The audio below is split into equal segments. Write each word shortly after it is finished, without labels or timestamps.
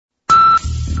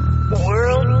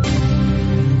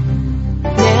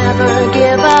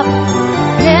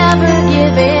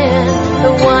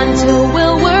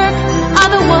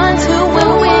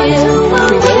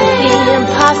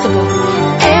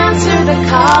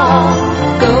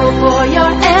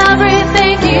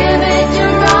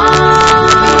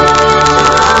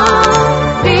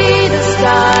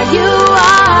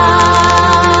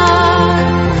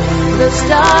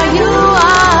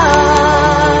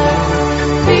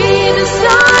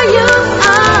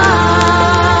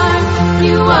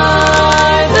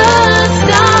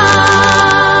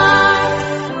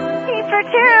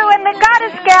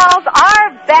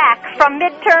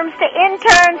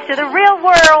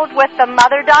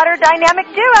mother-daughter dynamic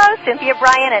duo, Cynthia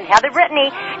Brian and Heather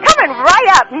Brittany, coming right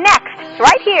up next,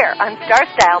 right here on Star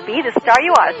Style. Be the star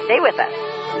you are. Stay with us.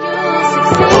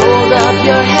 Hold up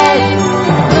your head,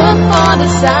 look on the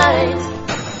sides.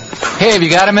 Hey, have you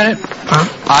got a minute? Huh?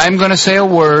 I'm going to say a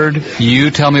word. You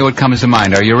tell me what comes to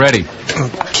mind. Are you ready?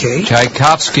 Okay.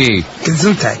 Tchaikovsky.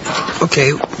 Gesundheit.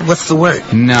 Okay, what's the word?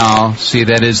 No, see,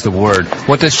 that is the word.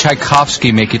 What does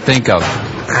Tchaikovsky make you think of?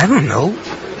 I don't know.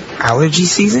 Allergy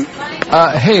season?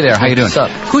 Hey there, how you doing? What's up?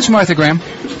 Who's Martha Graham?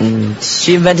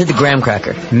 She invented the graham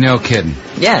cracker. No kidding.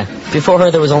 Yeah, before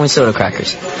her there was only soda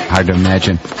crackers. Hard to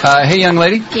imagine. Hey, young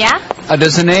lady? Yeah?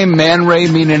 Does the name Man Ray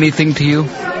mean anything to you?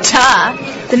 Duh.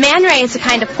 The man ray is a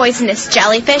kind of poisonous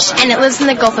jellyfish, and it lives in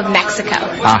the Gulf of Mexico.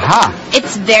 Aha.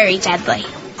 It's very deadly.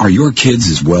 Are your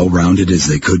kids as well-rounded as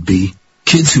they could be?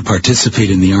 Kids who participate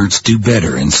in the arts do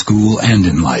better in school and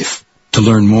in life. To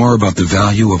learn more about the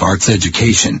value of arts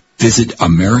education, visit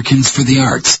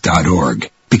AmericansForTheArts.org.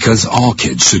 Because all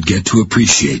kids should get to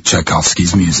appreciate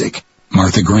Tchaikovsky's music,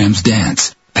 Martha Graham's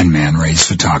dance, and Man Ray's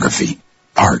photography.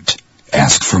 Art.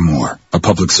 Ask for more. A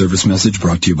public service message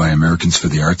brought to you by Americans for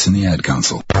the Arts and the Ad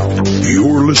Council.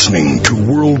 You're listening to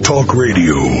World Talk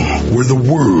Radio, where the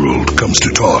world comes to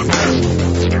talk.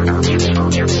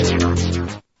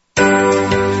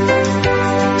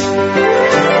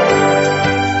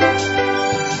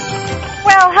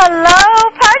 Well,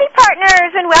 hello, party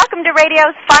partners, and welcome to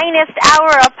radio's finest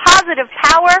hour of positive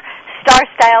power, Star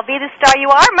Style. Be the star you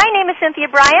are. My name is Cynthia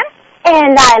Brian.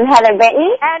 And I'm Heather Brittany.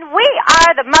 And we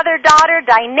are the mother-daughter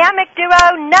dynamic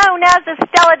duo known as the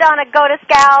Stella Donna Goddess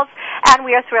Gals. And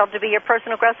we are thrilled to be your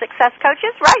personal growth success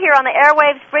coaches right here on the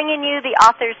airwaves, bringing you the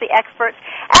authors, the experts,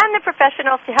 and the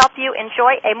professionals to help you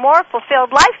enjoy a more fulfilled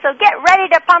life. So get ready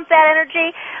to pump that energy.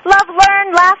 Love,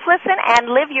 learn, laugh, listen, and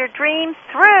live your dreams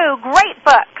through great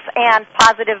books and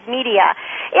positive media.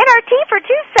 In our Tea for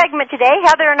Two segment today,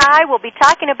 Heather and I will be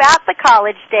talking about the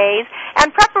college days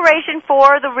and preparation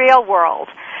for the real world.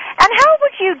 And how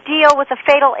would you deal with the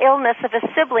fatal illness of a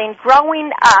sibling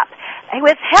growing up?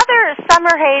 With Heather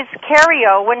Summerhayes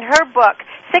Cario, when her book,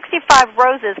 65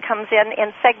 Roses, comes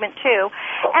in segment 2,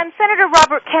 and Senator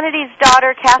Robert Kennedy's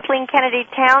daughter, Kathleen Kennedy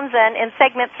Townsend, in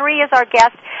segment 3 is our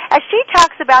guest, as she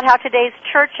talks about how today's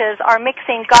churches are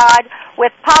mixing God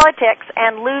with politics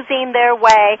and losing their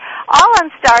way. All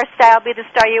on Star Style, Be the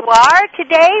Star You Are,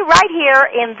 today, right here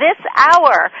in this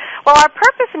hour. Well, our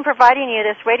purpose in providing you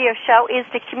this radio show is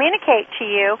to communicate to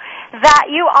you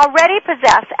that you already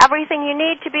possess everything you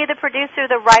need to be the producer,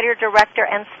 the writer, director,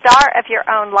 and star of your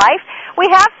own life. We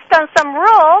have some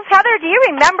rules. Heather, do you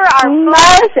remember our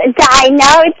Most, I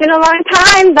know it's been a long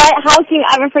time, but how can you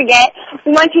ever forget?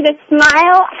 We want you to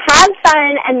smile, have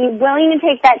fun, and be willing to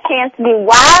take that chance to be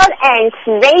wild and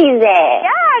crazy.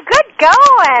 Yeah, good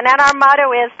going. And our motto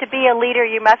is, to be a leader,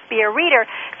 you must be a reader.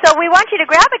 So we want you to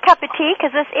grab a cup of tea, because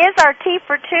this is our Tea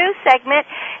for Two segment.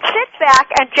 Sit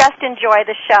back and just enjoy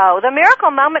the show. The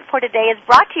miracle moment for today is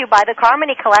brought to you by the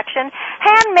Carmody Collection,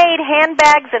 handmade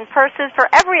handbags and purses for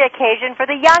every occasion for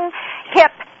the young, hip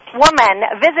woman.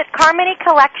 Visit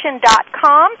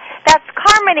CarmonyCollection.com. That's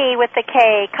Carmony with the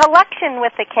K, collection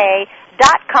with the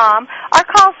K.com, or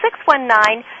call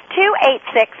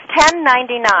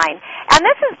 619-286-1099. And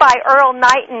this is by Earl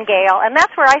Nightingale, and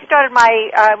that's where I started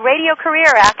my radio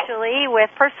career, actually, with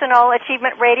Personal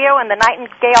Achievement Radio and the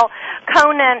Nightingale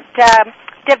Conant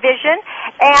division.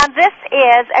 And this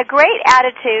is a great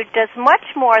attitude, does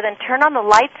much more than turn on the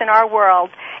lights in our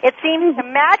world. It seems to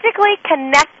magically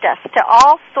connect us to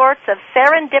all sorts of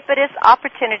serendipitous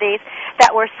opportunities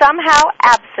that were somehow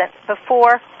absent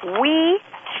before we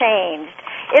changed.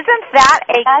 Isn't that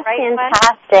a great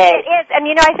fantastic one? It is, and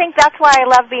I think that's why I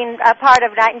love being a part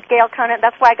of Nightingale Conant.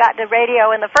 That's why I got into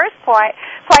radio in the first place,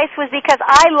 was because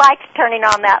I liked turning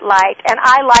on that light, and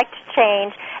I liked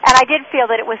change, and I did feel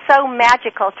that it was so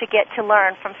magical to get to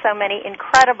learn from so many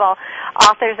incredible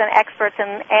authors and experts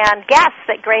and guests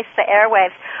that grace the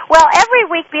airwaves. Well, every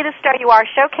week, Be the Star You Are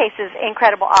showcases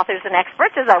incredible authors and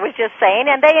experts, as I was just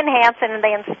saying, and they enhance and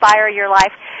they inspire your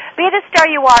life. Be the Star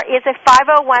You Are is a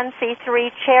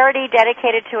 501c3 charity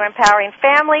dedicated to empowering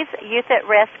families, youth at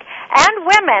risk, and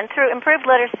women through improved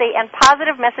literacy and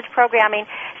positive message programming,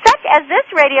 such as this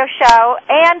radio show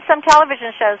and some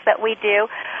television shows that we do.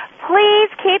 Please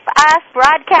keep us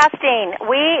broadcasting.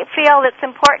 We feel it's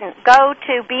important. Go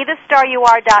to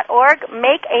BeTheStarYouAre.org.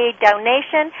 Make a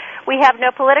donation. We have no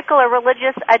political or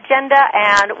religious agenda,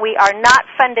 and we are not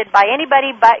funded by anybody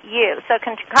but you. So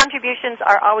contributions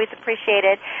are always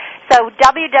appreciated. So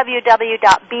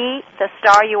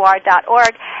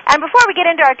www.BeTheStarYouAre.org. And before we get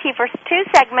into our T for Two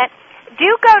segment, do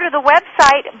go to the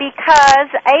website because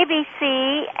ABC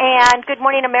and Good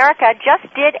Morning America just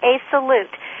did a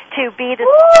salute to Be the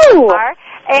Star.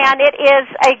 And it is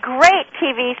a great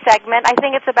TV segment. I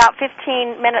think it's about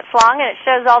 15 minutes long, and it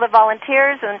shows all the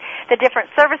volunteers and the different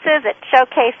services. It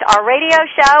showcased our radio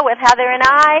show with Heather and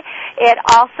I. It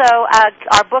also,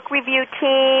 our book review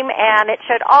team, and it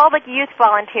showed all the youth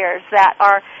volunteers that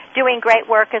are doing great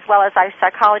work, as well as our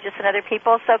psychologists and other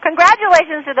people. So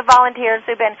congratulations to the volunteers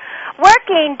who've been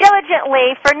working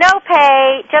diligently for no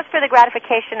pay, just for the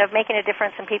gratification of making a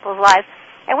difference in people's lives.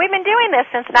 And we've been doing this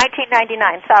since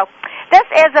 1999, so this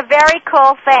is a very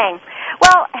cool thing.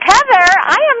 Well, Heather,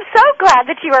 I am so glad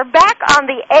that you are back on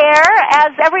the air.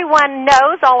 As everyone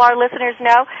knows, all our listeners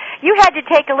know, you had to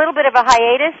take a little bit of a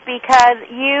hiatus because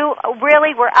you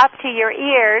really were up to your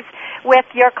ears with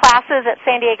your classes at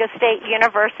San Diego State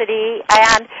University,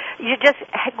 and you just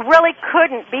really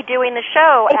couldn't be doing the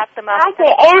show at the moment.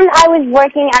 Exactly, and I was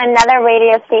working at another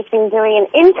radio station doing an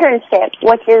internship,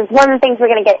 which is one of the things we're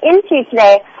going to get into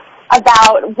today,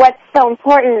 about what's so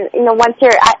important, once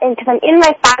you're because I'm in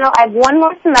my final, I have one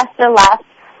more semester left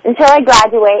until I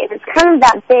graduate. It's kind of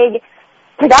that big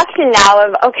production now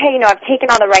of, okay, I've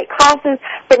taken all the right classes,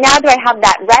 but now do I have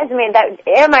that resume?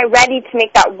 Am I ready to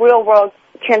make that real-world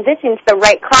transition to the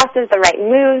right classes, the right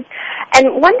moves?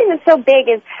 And one thing that's so big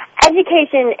is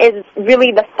education is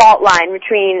really the fault line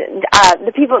between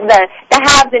the people, the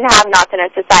haves and have-nots in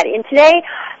our society. And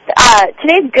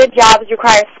today's good jobs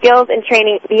require skills and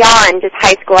training beyond just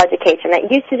high school education. That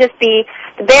used to just be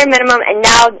the bare minimum, and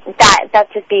now that's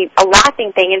just be a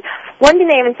laughing thing. And one thing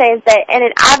they even say is that in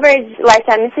an average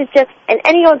lifetime, this is just in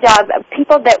any old job,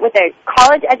 people that with a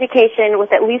college education with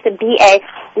at least a BA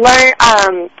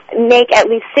make at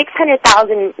least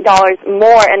 $600,000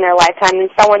 more in their lifetime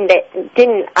than someone that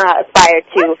didn't aspire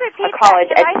to a college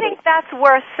education. I think that's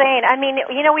worth saying. I mean,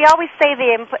 we always say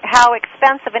how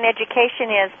expensive an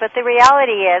education is, but the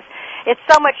reality is it's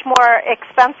so much more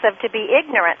expensive to be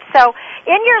ignorant. So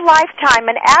in your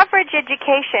lifetime, an average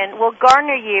education will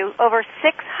garner you over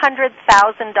 $600,000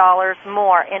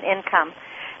 more in income.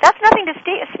 That's nothing to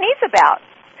sneeze about.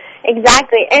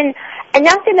 Exactly. And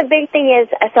that's the big thing is,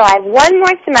 so I have one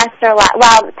more semester left.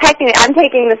 Well, technically I'm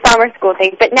taking the summer school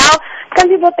thing, but now some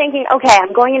people are thinking, okay,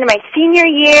 I'm going into my senior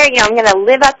year, I'm going to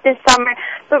live up this summer.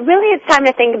 But really it's time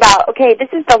to think about, okay, this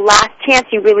is the last chance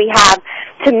you really have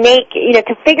to make,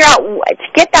 to figure out, to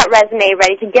get that resume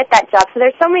ready, to get that job. So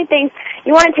there's so many things.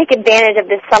 You want to take advantage of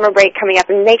this summer break coming up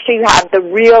and make sure you have the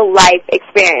real life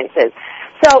experiences.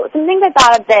 So some things I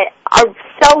thought of that are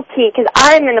so key, because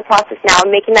I'm in the process now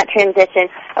of making that transition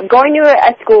of going to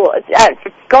a school,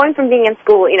 going from being in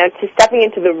school, to stepping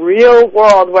into the real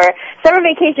world where summer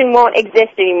vacation won't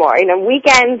exist anymore.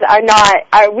 Weekends are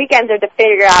to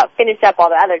finish up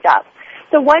all the other jobs.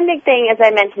 So one big thing, as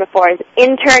I mentioned before, is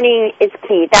interning is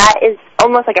key. That is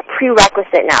almost like a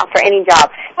prerequisite now for any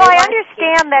job. Well, I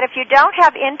understand that if you don't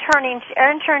have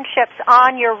internships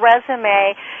on your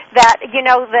resume, that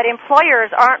that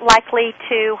employers aren't likely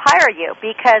to hire you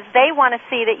because they want to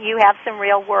see that you have some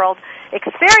real world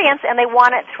experience, and they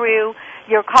want it through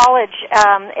your college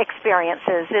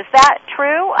experiences. Is that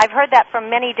true? I've heard that from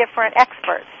many different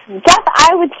experts.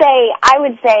 I would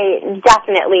say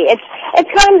definitely.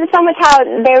 It's kind of so much how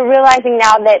they're realizing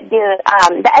now that the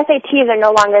SATs are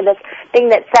no longer this thing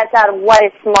that sets out what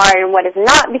is smart and what is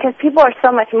not, because people are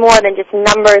so much more than just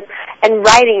numbers and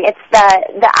writing. It's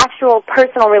the actual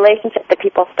personal relationship that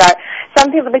people start.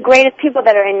 Some people, the greatest people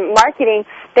that are in marketing,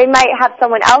 they might have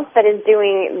someone else that is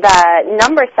doing the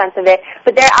number sense of it,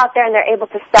 but they're out there and they're able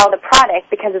to sell the product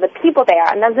because of the people they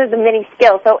are, and those are the many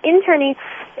skills. So interning,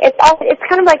 it's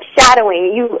kind of like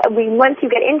shadowing. Once you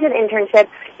get into the internship,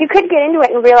 you could get into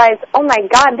it and realize, oh my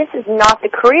God, this is not the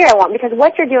career I want, because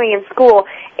what you're doing in school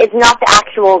is not the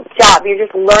actual job. You're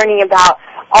just learning about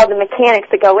all the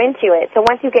mechanics that go into it. So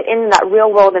once you get into that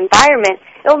real world environment,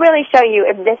 it'll really show you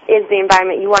if this is the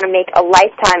environment you want to make a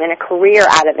lifetime and a career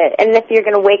out of it. And if you're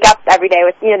going to wake up every day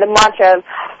with, the mantra of,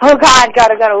 oh God,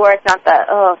 gotta go to work, not the,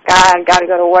 oh God, gotta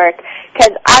go to work.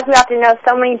 Because as we often know,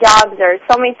 so many jobs or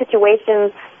so many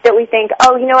situations that we think,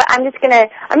 oh, you know what, I'm just gonna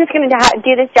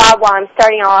do this job while I'm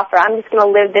starting off, or I'm just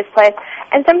gonna live this place.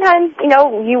 And sometimes,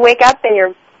 you wake up and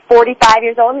you're 45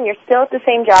 years old and you're still at the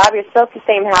same job, you're still at the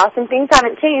same house, and things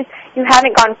haven't changed. You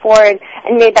haven't gone forward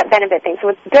and made that benefit thing.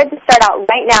 So it's good to start out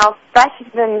right now, fresh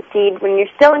as the seed, when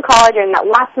you're still in college or in that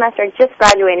last semester just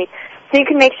graduating, so you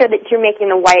can make sure that you're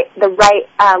making the right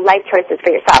life choices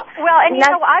for yourself. Well, and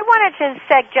I wanted to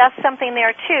suggest something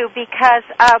there too, because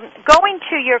going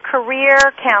to your career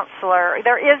counselor,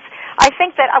 there is I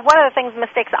think that one of the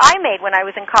mistakes I made when I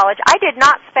was in college, I did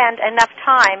not spend enough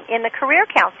time in the career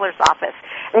counselor's office,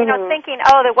 you know, thinking,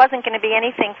 oh, there wasn't going to be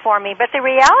anything for me. But the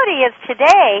reality is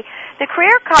today, the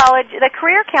career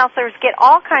counselors get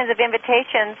all kinds of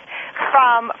invitations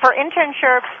for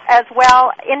internships as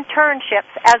well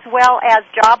as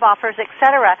job offers,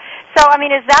 etc. So, I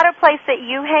mean, is that a place that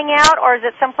you hang out, or is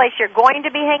it someplace you're going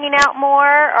to be hanging out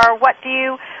more, or what do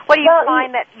you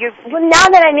find that you've... Well, now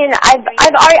that I'm in,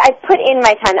 I've put in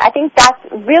my time. I think that's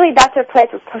a place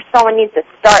where someone needs to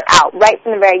start out right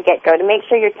from the very get-go to make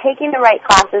sure you're taking the right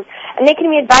classes, and they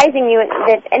can be advising you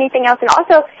if anything else. And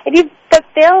also, if you've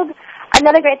fulfilled...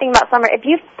 Another great thing about summer, if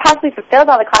you've possibly fulfilled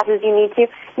all the classes you need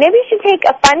to, maybe you should take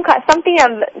a fun class, something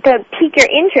to pique your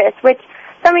interest, which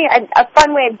a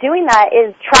fun way of doing that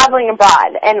is traveling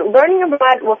abroad. And learning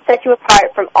abroad will set you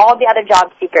apart from all the other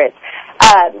job seekers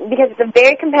because it's a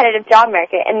very competitive job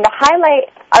market. And the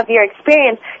highlight of your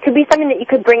experience could be something that you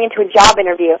could bring into a job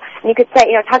interview. And you could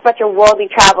say, talk about your worldly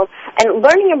travels. And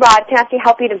learning abroad can actually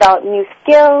help you develop new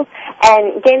skills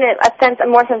and gain a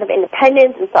more sense of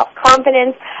independence and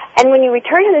self-confidence. And when you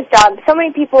return to this job, so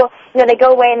many people, they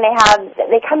go away and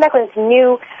they come back with this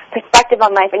new perspective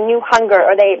on life, a new hunger,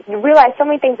 or they realize so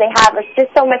many things they have, there's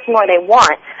just so much more they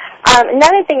want.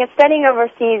 Another thing is studying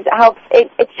overseas helps,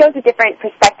 it shows a different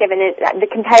perspective in the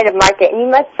competitive market. And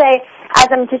let's say,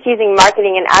 as I'm just using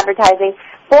marketing and advertising,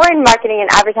 foreign marketing and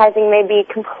advertising may be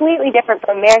completely different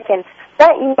from American,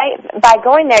 but by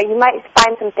going there, you might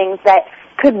find some things that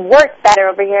could work better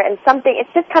over here, and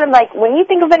it's just kind of like when you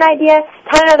think of an idea,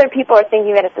 10 other people are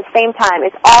thinking of it at the same time.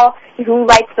 It's all who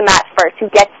lights the match first, who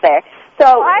gets there. So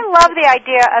I love the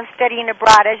idea of studying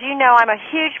abroad. As you know, I'm a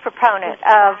huge proponent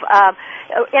of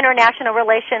international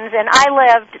relations, and I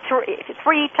lived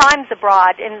three times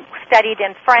abroad and studied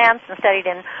in France and studied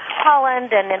in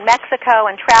Holland and in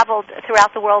Mexico and traveled throughout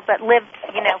the world, but lived,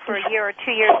 for a year or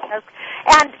 2 years.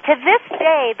 And to this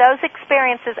day, those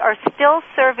experiences are still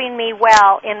serving me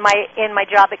well in my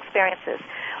job experiences,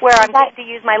 where I'm getting to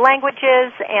use my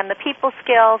languages and the people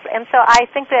skills. And so I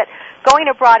think that going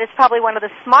abroad is probably one of the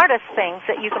smartest things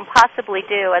that you can possibly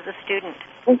do as a student.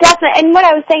 Definitely. And what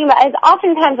I was saying about is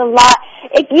oftentimes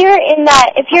if you're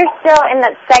still in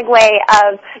that segue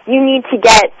of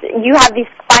you have these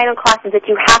final classes that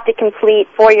you have to complete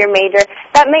for your major,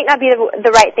 that might not be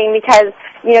the right thing because,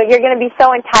 you're going to be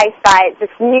so enticed by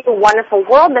this new wonderful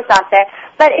world that's out there.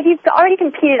 But if you've already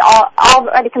completed all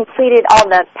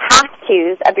the path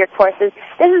twos of your courses,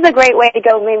 this is a great way to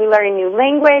go maybe learn a new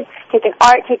language, take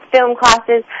film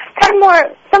classes, kind of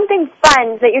more something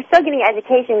fun that you're still getting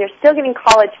education, you're still getting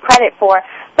college credit for,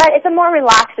 but it's a more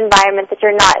relaxed environment that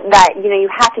you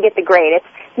have to get the grade. It's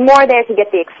more there to get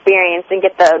the experience and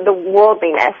get the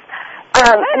worldliness.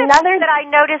 Another that I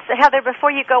noticed, Heather,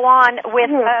 before you go on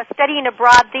with studying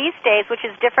abroad these days, which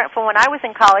is different from when I was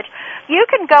in college, you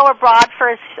can go abroad for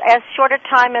as short a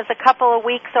time as a couple of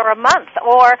weeks or a month.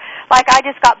 Or, like I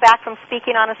just got back from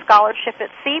speaking on a Scholarship at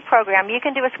Sea program. You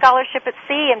can do a Scholarship at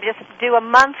Sea and just do a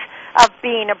month of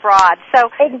being abroad.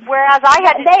 So, whereas I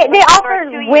had they offer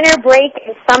winter break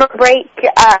and summer break,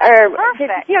 or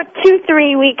just,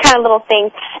 2-3 week kind of little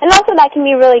things, and also that can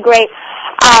be really great.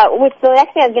 Which the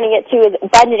next thing I was going to get to is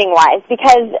budgeting wise,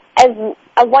 because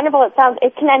as wonderful it sounds,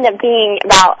 it can end up being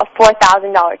about a $4,000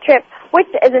 trip, which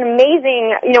is an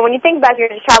amazing. When you think about if you're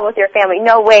to travel with your family,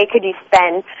 no way could you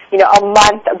spend a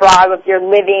month abroad with your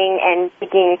living and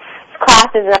taking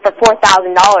classes and for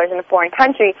 $4,000 in a foreign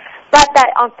country. But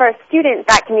for a student,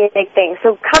 that can be a big thing.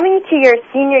 So coming to your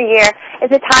senior year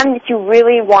is a time that you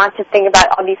really want to think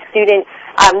about all these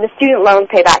the student loan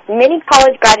payback. Many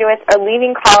college graduates are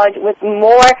leaving college with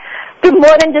more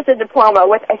than just a diploma,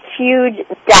 with a huge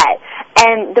debt.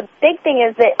 And the big thing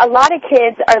is that a lot of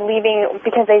kids are leaving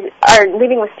because they are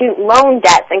leaving with student loan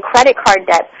debts and credit card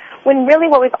debts, when really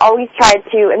what we've always tried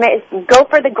to admit is go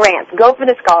for the grants, go for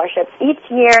the scholarships. Each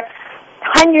year,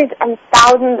 hundreds and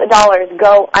thousands of dollars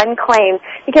go unclaimed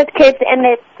because kids, and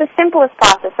it's the simplest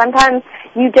process. Sometimes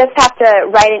you just have to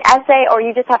write an essay, or you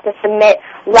just have to submit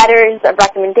letters of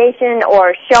recommendation,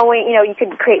 or showing, you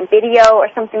could create video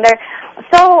or something there.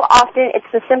 So often it's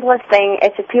the simplest thing.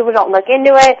 It's just people don't look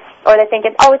into it, or they think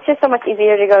it's just so much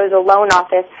easier to go to the loan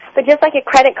office. But just like a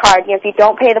credit card, if you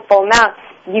don't pay the full amount,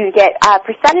 you get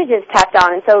percentages tacked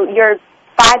on, and so your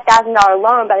 $5,000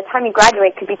 loan by the time you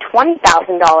graduate could be $20,000,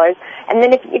 and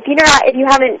then if you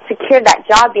haven't secured that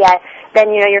job yet,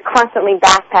 then you're constantly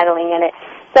backpedaling in it.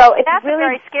 So it's That's really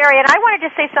very scary. And I wanted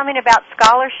to say something about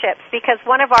scholarships, because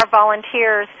one of our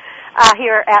volunteers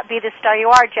here at Be the Star You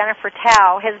Are, Jennifer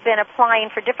Tao, has been applying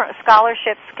for different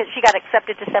scholarships because she got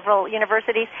accepted to several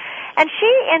universities. And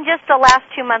she, in just the last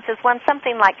 2 months, has won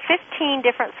something like 15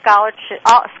 different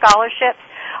scholarships,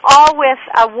 all with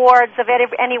awards of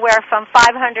anywhere from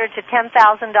 $500 to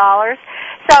 $10,000.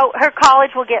 So her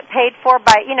college will get paid for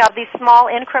by, these small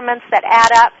increments that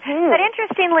add up. But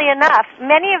interestingly enough,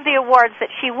 many of the awards that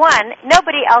she won,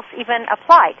 nobody else even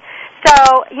applied. So,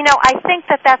 I think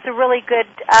that that's a really good,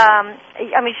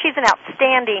 she's an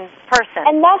outstanding person.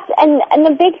 And and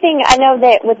the big thing, I know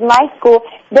that with my school,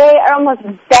 they are almost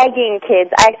begging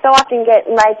kids. I so often get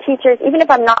my teachers, even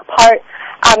if I'm not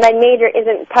my major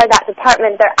isn't part of that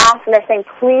department, they're asking, they're saying,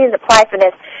 please apply for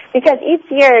this. Because each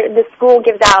year the school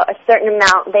gives out a certain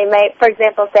amount. They may, for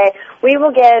example, say, we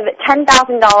will give $10,000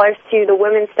 to the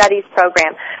Women's Studies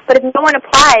program. But if no one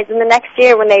applies, then the next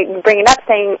year when they bring it up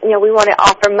saying, we want to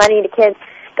offer money to kids,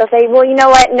 they'll say, well, you know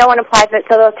what, no one applies for it,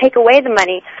 so they'll take away the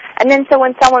money. And then so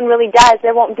when someone really does,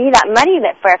 there won't be that money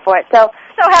that's there for it. So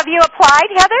have you applied,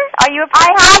 Heather? Are you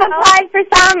applied? I have applied for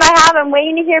some. I'm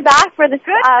waiting to hear back for the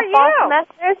fall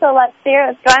semester, so let's see how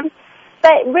it's going.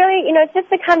 But really, it's just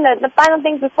the final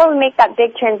things before we make that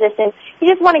big transition. You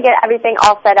just want to get everything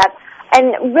all set up.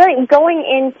 And really going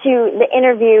into the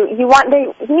interview, you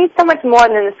need so much more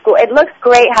than the school. It looks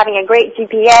great having a great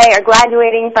GPA or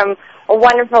graduating from a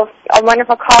wonderful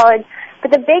college.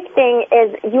 But the big thing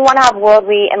is you want to have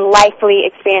worldly and lifely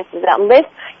experiences.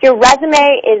 Your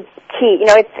resume is key.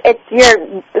 It's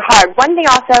your hard. One thing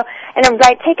also,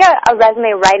 take a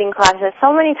resume writing class.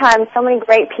 So many times, so many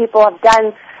great people have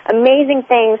done amazing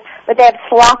things, but they have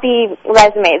sloppy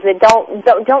resumes that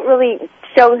don't really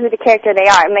show who the character they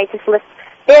are. It may just list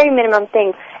very minimum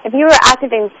things. If you were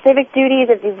active in civic duties,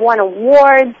 if you've won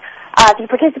awards, if you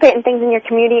participate in things in your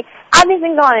community, add these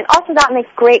things on. And also that makes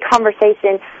great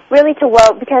conversation, really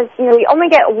because, we only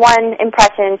get one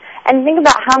impression. And think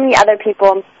about how many other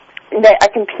people that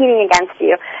are competing against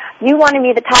you. You want to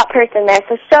be the top person there,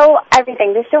 so show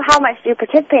everything. Just show how much you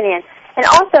participate in. And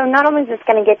also, not only is this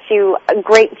going to get you a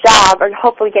great job or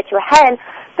hopefully get you ahead,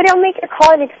 but it'll make your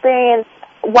college experience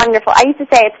wonderful. I used to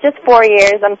say it's just 4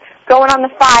 years. I'm going on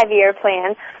the 5-year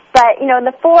plan. But,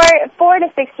 the 4 to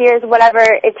 6 years, whatever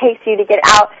it takes you to get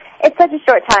out, it's such a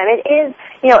short time. It is,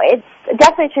 it's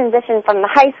definitely a transition from the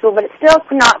high school, but it's still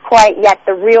not quite yet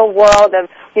the real world of,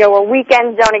 where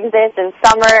weekends don't exist and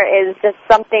summer is just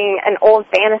an old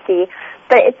fantasy.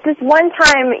 But it's this one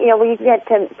time, where you get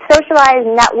to socialize,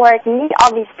 network, meet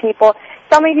all these people.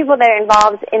 So many people that are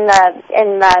involved in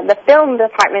the film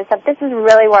department. So this is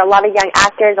really where a lot of young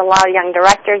actors, a lot of young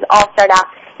directors all start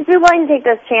out. Just be willing to take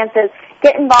those chances,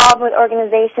 get involved with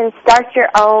organizations, start your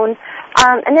own,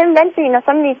 and then eventually,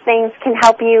 some of these things can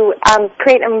help you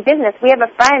create a business. We have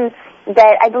a friend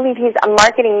that I believe he's a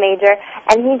marketing major,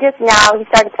 and he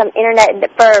started some internet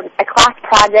for a class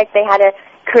project. They had to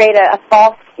create a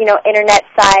false, internet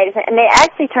site, and they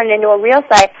actually turned it into a real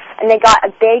site, and they got a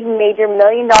big, major $1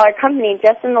 million company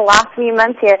just in the last few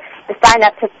months here to sign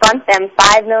up to front them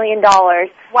 $5 million.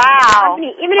 Wow.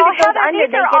 Even if it goes under,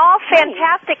 these are all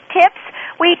fantastic tips.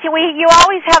 You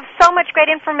always have so much great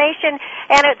information,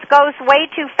 and it goes way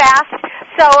too fast.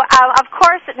 So, of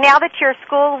course, now that your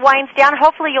school winds down,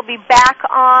 hopefully you'll be back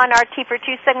on our T for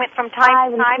Two segment from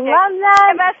time to time. Love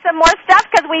that. Give us some more stuff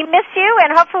because we miss you,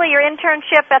 and hopefully your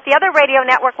internship at the other radio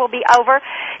network will be over.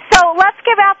 So let's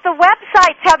give out the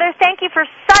websites, Heather. Thank you for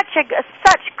such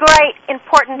great,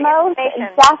 important information.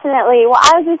 Definitely. Well,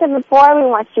 I was just saying before, we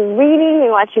want you reading,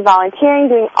 we want you volunteering,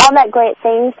 doing all that great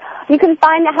things. You can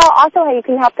find how you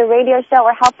can help the radio show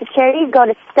or help the charity. Go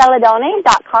to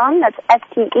stelladonna.com. That's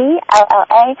STELLAPONNA.com.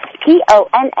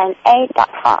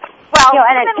 Well,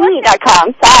 .com.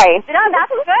 Sorry. No,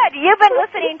 that's good. You've been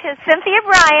listening to Cynthia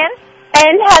Brian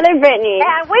and Heather Brittany.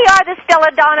 And we are the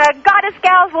Stelladonna Goddess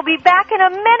Gals. We'll be back in a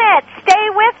minute. Stay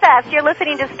with us. You're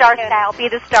listening to Star Style. Be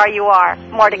the star you are.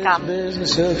 More to come. This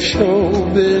business of show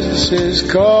business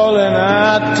is calling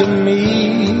out to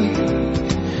me.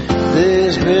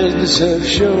 This business of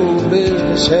show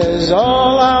business is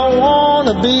all I want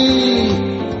to be.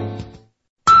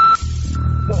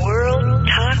 World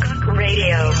Talk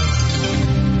Radio.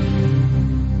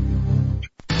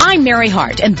 I'm Mary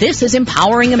Hart, and this is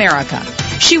Empowering America.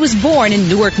 She was born in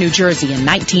Newark, New Jersey in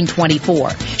 1924.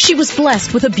 She was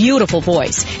blessed with a beautiful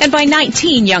voice, and by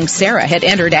 19, young Sarah had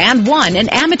entered and won an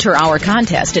amateur hour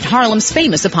contest at Harlem's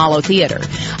famous Apollo Theater.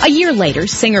 A year later,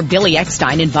 singer Billy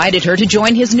Eckstein invited her to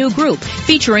join his new group,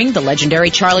 featuring the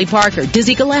legendary Charlie Parker,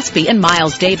 Dizzy Gillespie, and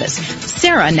Miles Davis.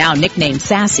 Sarah, now nicknamed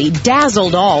Sassy,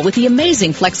 dazzled all with the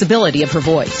amazing flexibility of her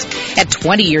voice. At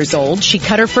 20 years old, she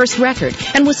cut her first record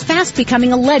and was fast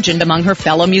becoming a legend among her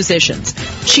fellow musicians.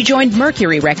 She joined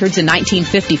Mercury Records in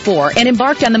 1954 and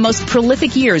embarked on the most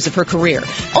prolific years of her career.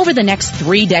 Over the next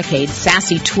 3 decades,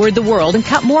 Sassy toured the world and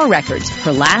cut more records,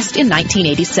 her last in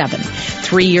 1987.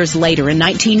 3 years later, in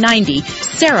 1990,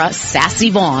 Sarah Sassy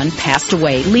Vaughan passed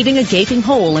away, leaving a gaping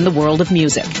hole in the world of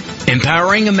music.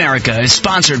 Empowering America is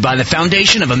sponsored by the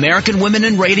Foundation of American Women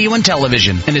in Radio and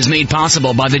Television and is made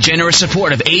possible by the generous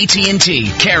support of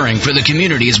AT&T, caring for the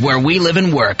communities where we live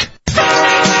and work.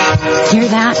 Hear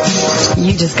that?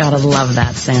 You just gotta love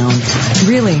that sound.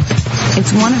 Really,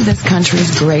 it's one of this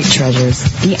country's great treasures.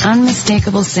 The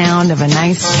unmistakable sound of a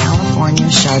nice California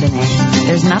Chardonnay.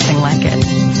 There's nothing like it.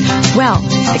 Well,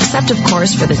 except of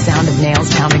course for the sound of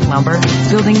nails pounding lumber,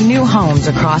 building new homes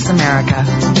across America,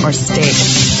 or steak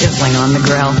sizzling on the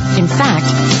grill. In fact,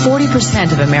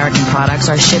 40% of American products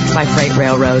are shipped by freight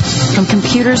railroads, from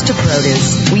computers to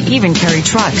produce. We even carry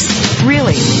trucks.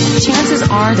 Really, chances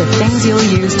are the things you'll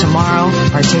use tomorrow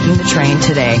are taking the train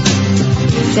today.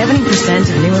 70%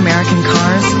 of new American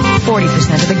cars,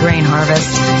 40% of the grain harvest.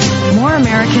 More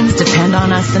Americans depend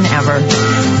on us than ever.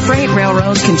 Freight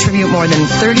railroads contribute more than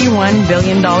 $31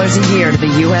 billion a year to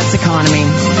the U.S. economy.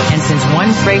 And since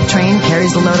one freight train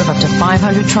carries a load of up to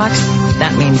 500 trucks,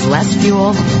 that means less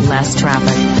fuel, less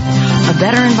traffic. A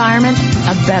better environment,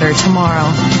 a better tomorrow.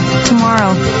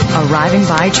 Tomorrow, arriving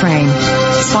by train.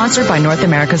 Sponsored by North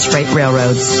America's Freight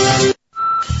Railroads.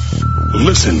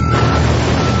 Listen.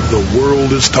 The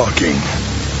world is talking.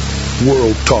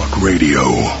 World Talk Radio.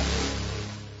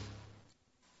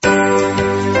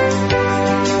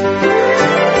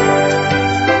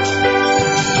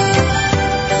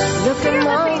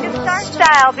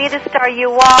 Be the Star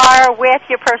You Are with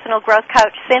your personal growth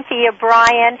coach, Cynthia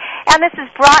Brian. And this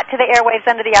is brought to the airwaves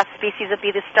under the auspices of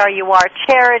Be the Star You Are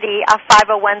charity, a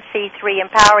 501c3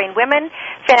 empowering women,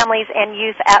 families, and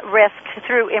youth at risk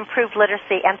through improved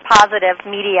literacy and positive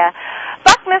media.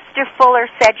 Buckminster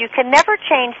Fuller said, "You can never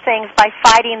change things by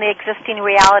fighting the existing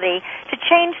reality. To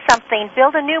change something,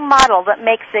 build a new model that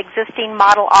makes the existing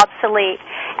model obsolete."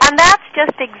 And that's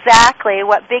just exactly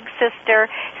what Big Sister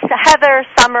Heather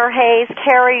Summerhayes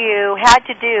Carriou had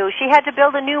to do. She had to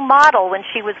build a new model when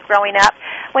she was growing up,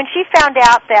 when she found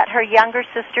out that her younger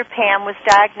sister Pam was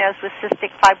diagnosed with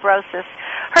cystic fibrosis.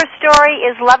 Her story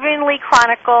is lovingly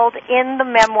chronicled in the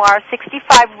memoir,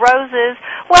 65 Roses.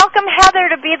 Welcome, Heather,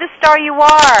 to Be the Star You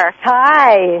Are.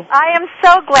 Hi. I am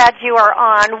so glad you are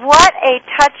on. What a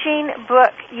touching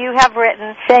book you have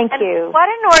written. Thank you. What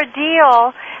an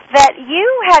ordeal that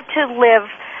you had to live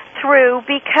through,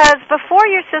 because before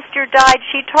your sister died,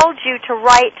 she told you to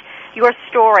write your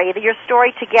story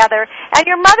together, and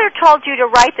your mother told you to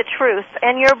write the truth.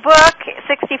 And your book,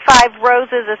 65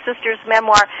 Roses, A Sister's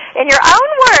Memoir, in your own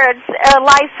words,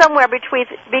 lies somewhere between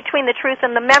the truth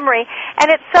and the memory, and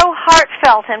it's so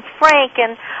heartfelt and frank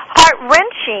and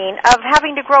heart-wrenching of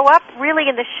having to grow up really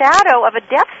in the shadow of a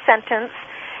death sentence,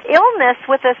 illness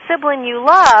with a sibling you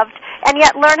loved, and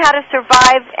yet learn how to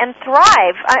survive and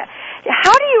thrive.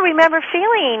 How do you remember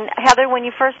feeling, Heather, when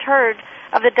you first heard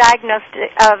of the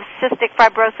diagnosis of cystic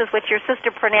fibrosis, which your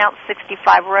sister pronounced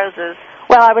 65 Roses?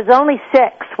 Well, I was only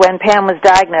 6 when Pam was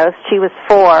diagnosed. She was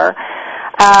 4.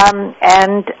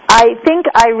 And I think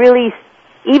I really,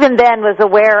 even then, was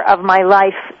aware of my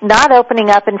life not opening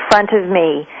up in front of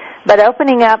me, but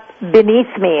opening up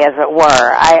beneath me, as it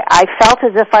were. I felt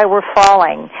as if I were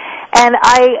falling. And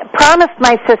I promised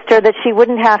my sister that she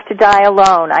wouldn't have to die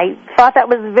alone. I thought that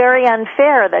was very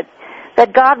unfair,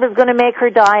 that God was going to make her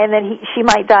die and then she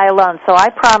might die alone. So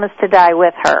I promised to die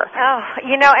with her. Oh,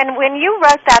 and when you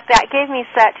wrote that gave me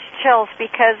such chills,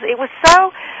 because it was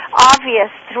so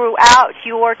obvious throughout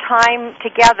your time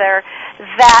together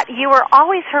that you were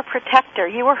always her protector.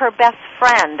 You were her best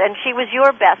friend, and she was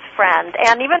your best friend.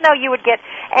 And even though you would get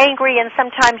angry and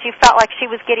sometimes you felt like she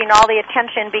was getting all the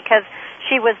attention because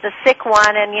she was the sick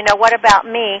one and, what about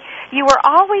me? You were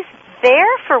always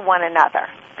there for one another.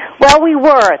 Well, we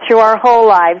were through our whole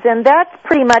lives, and that's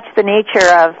pretty much the nature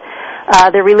of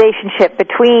the relationship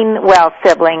between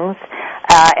siblings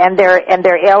and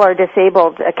their ill or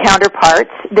disabled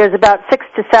counterparts. There's about 6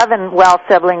 to 7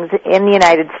 siblings in the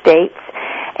United States,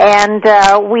 And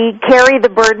we carry the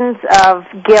burdens of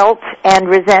guilt and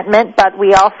resentment, but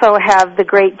we also have the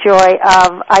great joy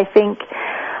of, I think,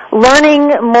 learning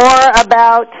more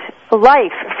about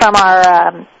life from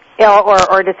our ill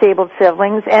or disabled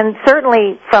siblings. And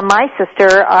certainly from my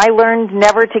sister, I learned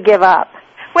never to give up.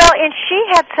 Well, and she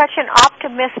had such an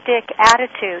optimistic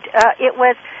attitude.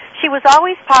 She was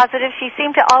always positive. She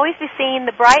seemed to always be seeing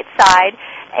the bright side,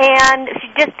 and she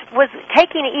just was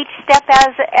taking each step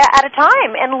at a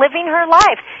time and living her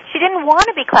life. She didn't want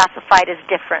to be classified as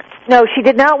different. No, she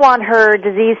did not want her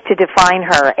disease to define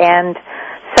her, and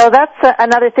so that's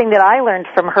another thing that I learned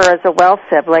from her as a well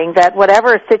sibling, that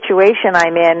whatever situation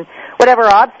I'm in, whatever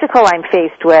obstacle I'm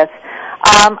faced with,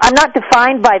 I'm not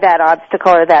defined by that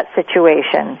obstacle or that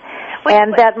situation,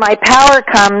 and that my power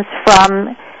comes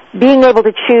from being able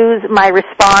to choose my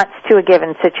response to a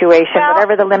given situation,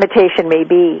 whatever the limitation may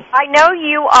be. I know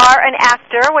you are an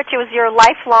actor, which was your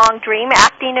lifelong dream,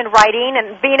 acting and writing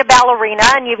and being a ballerina,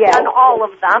 and you've done all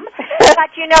of them.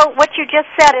 But, you know, what you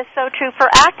just said is so true for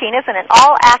acting, isn't it?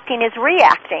 All acting is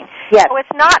reacting. Yes. So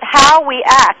it's not how we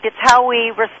act, it's how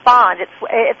we respond.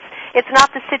 It's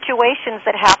not the situations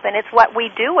that happen, it's what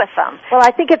we do with them. Well,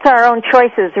 I think it's our own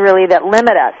choices, really, that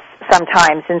limit us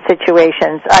sometimes in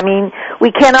situations. I mean,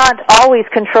 we cannot always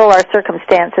control our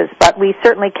circumstances, but we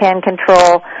certainly can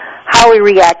control how we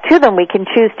react to them. We can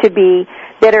choose to be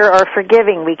bitter or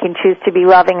forgiving. We can choose to be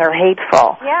loving or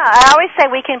hateful. Yeah, I always say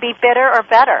we can be bitter or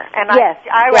better, and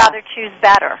I rather choose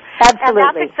better. Absolutely. And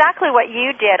that's exactly what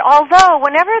you did. Although,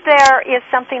 whenever there is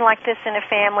something like this in a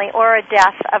family or a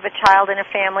death of a child in a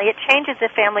family, it changes the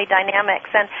family dynamics.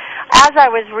 And as I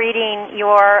was reading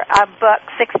your book,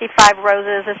 65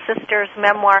 Roses, a sister's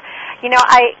memoir, you know,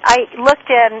 I looked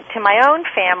into my own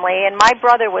family, and my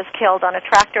brother was killed on a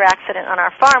tractor accident on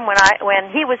our farm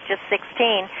when he was just 16.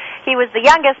 He was the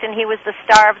youngest, and he was the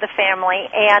star of the family.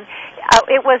 And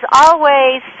it was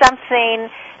always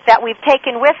something that we've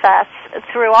taken with us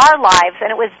through our lives,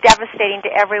 and it was devastating to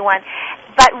everyone.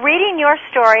 But reading your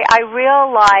story, I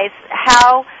realized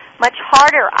how much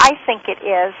harder I think it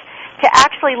is to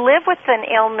actually live with an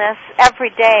illness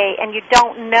every day, and you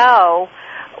don't know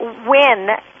when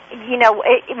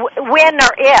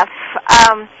or if,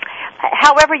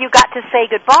 however you got to say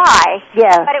goodbye.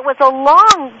 Yeah. But it was a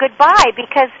long goodbye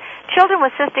because children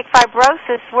with cystic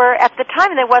fibrosis were, at the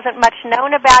time, there wasn't much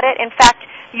known about it. In fact,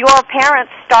 your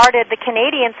parents started the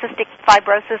Canadian Cystic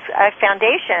Fibrosis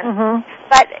Foundation. Mm-hmm.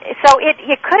 But so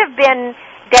it could have been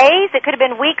days, it could have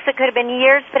been weeks, it could have been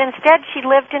years, but instead she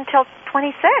lived until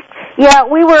 26. Yeah,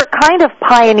 we were kind of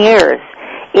pioneers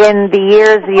in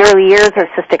the early years of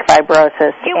cystic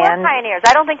fibrosis. You were pioneers.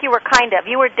 I don't think you were kind of.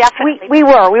 You were definitely. We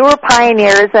were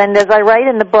pioneers, and as I write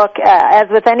in the book,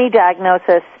 as with any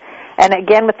diagnosis, and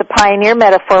again with the pioneer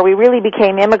metaphor, we really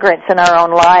became immigrants in our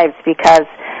own lives because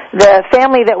the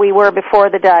family that we were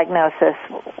before the diagnosis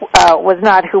was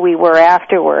not who we were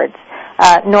afterwards,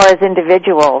 nor as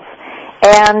individuals.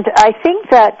 And I think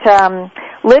that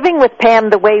living with Pam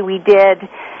the way we did,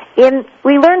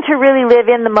 we learned to really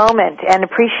live in the moment and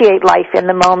appreciate life in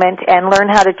the moment and learn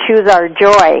how to choose our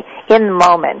joy in the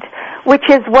moment, which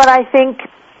is what I think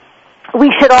we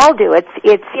should all do.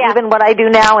 It's even what I do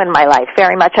now in my life.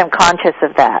 Very much I'm conscious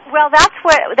of that. Well, that's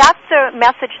the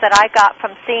message that I got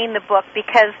from seeing the book,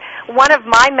 because one of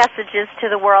my messages to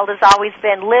the world has always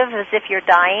been live as if you're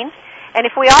dying. And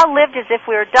if we all lived as if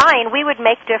we were dying, we would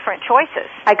make different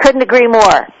choices. I couldn't agree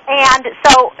more. And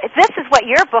so this is what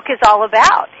your book is all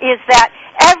about, is that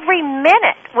every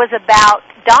minute was about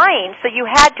dying, so you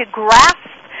had to grasp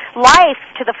life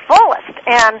to the fullest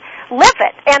and live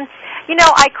it. And, you know,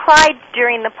 I cried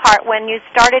during the part when you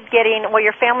started getting,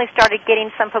 your family started getting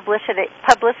some publicity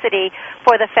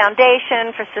for the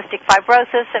Foundation for Cystic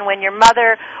Fibrosis, and when your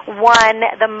mother won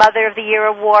the Mother of the Year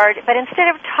award. But instead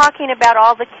of talking about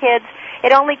all the kids,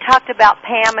 it only talked about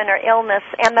Pam and her illness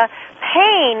and the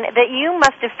pain that you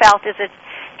must have felt as a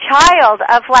child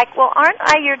of like, well, aren't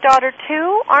I your daughter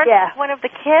too? Aren't I one of the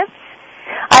kids?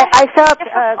 I felt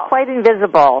quite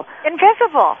invisible.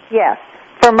 Invisible. Yes,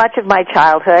 for much of my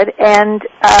childhood. And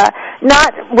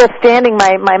notwithstanding,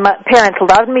 my parents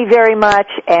loved me very much,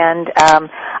 and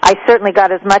I certainly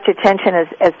got as much attention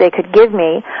as they could give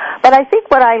me. But I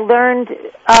think what I learned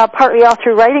partly all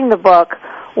through writing the book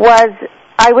was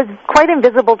I was quite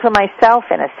invisible to myself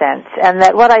in a sense, and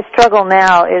that what I struggle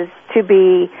now is to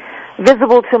be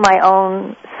visible to my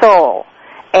own soul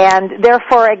and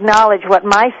therefore acknowledge what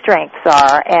my strengths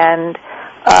are and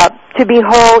to be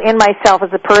whole in myself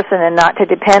as a person and not to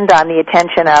depend on the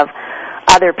attention of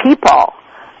other people,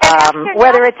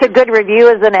 whether it's a good review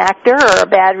as an actor or a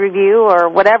bad review or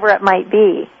whatever it might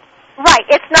be. Right.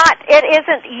 It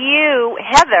isn't you,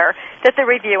 Heather, that they're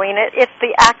reviewing it. It's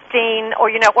the acting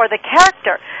or the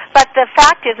character. But the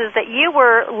fact is that you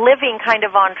were living kind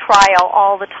of on trial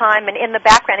all the time, and in the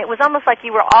background, it was almost like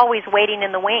you were always waiting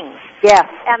in the wings. Yes.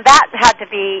 And that had to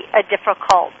be a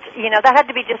difficult, that had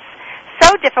to be just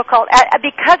so difficult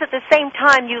because at the same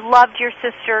time you loved your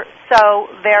sister so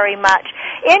very much.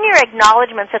 In your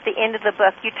acknowledgments at the end of the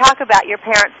book, you talk about your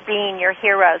parents being your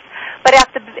heroes. But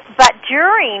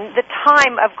during the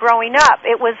time of growing up,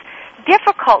 it was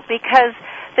difficult because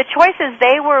the choices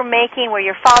they were making where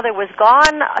your father was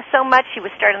gone so much, he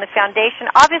was starting the foundation.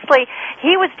 Obviously,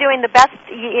 he was doing the best,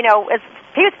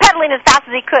 he was pedaling as fast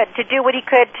as he could to do what he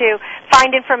could to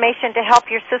find information to help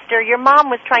your sister. Your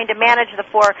mom was trying to manage the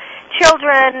 4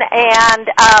 children and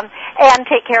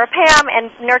take care of Pam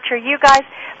and nurture you guys.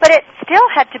 But it still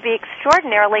had to be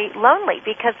extraordinarily lonely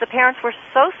because the parents were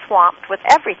so swamped with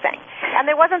everything. And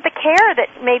there wasn't the care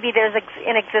that maybe there's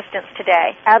in existence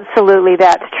today. Absolutely,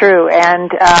 that's true.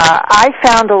 And I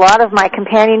found a lot of my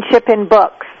companionship in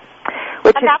books.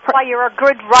 And that's why you're a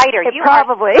good writer.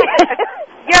 Probably.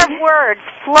 Your words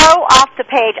flow off the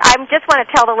page. I just want to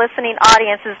tell the listening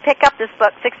audiences, pick up this book,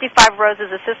 65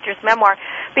 Roses, A Sister's Memoir,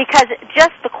 because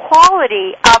just the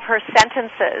quality of her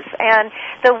sentences and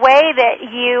the way that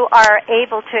you are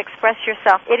able to express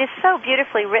yourself, it is so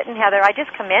beautifully written, Heather. I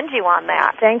just commend you on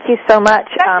that. Thank you so much.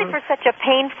 Especially for such a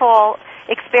painful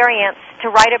experience to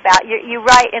write about. You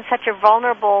write in such a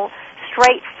vulnerable,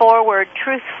 straightforward,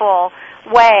 truthful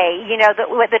way,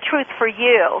 the truth for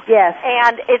you. Yes.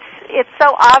 And it's so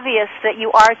obvious that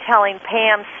you are telling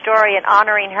Pam's story and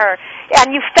honoring her.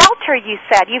 And you felt her, you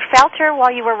said. You felt her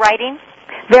while you were writing?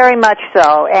 Very much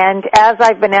so. And as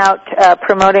I've been out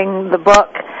promoting the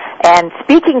book and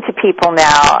speaking to people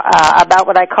now about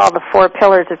what I call the 4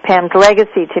 pillars of Pam's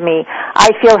legacy to me,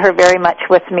 I feel her very much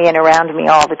with me and around me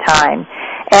all the time.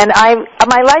 And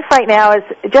my life right now is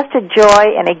just a joy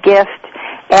and a gift.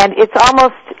 And it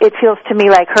feels to me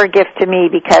like her gift to me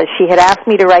because she had asked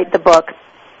me to write the book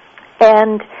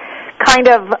and kind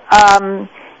of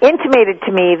intimated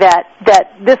to me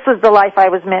that this was the life I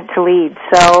was meant to lead.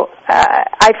 So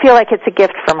I feel like it's a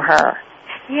gift from her.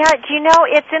 Yeah,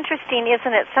 it's interesting,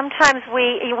 isn't it? Sometimes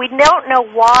we don't know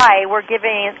why we're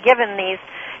given these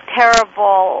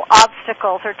terrible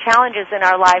obstacles or challenges in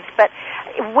our lives, but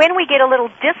when we get a little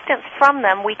distance from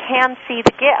them, we can see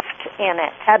the gift in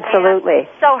it. Absolutely.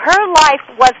 And so her life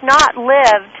was not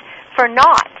lived for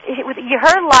naught.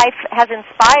 Her life has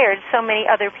inspired so many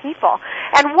other people.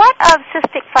 And what of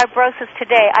cystic fibrosis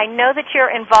today? I know that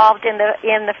you're involved in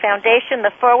the foundation.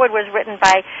 The foreword was written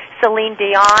by Celine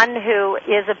Dion, who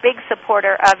is a big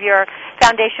supporter of your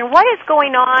foundation. What is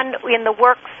going on in the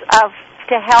works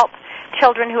to help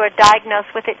children who are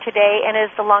diagnosed with it today, and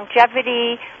is the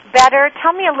longevity better?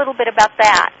 Tell me a little bit about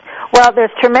that. Well,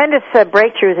 there's tremendous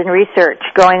breakthroughs in research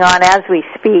going on as we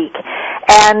speak,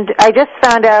 and I just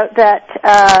found out that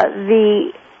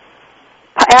the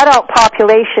adult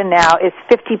population now is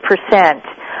 50%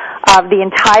 of the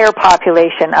entire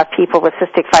population of people with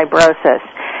cystic fibrosis,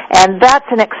 and that's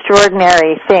an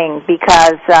extraordinary thing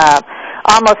because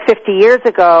almost 50 years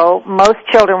ago, most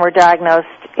children were diagnosed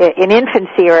in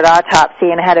infancy or at autopsy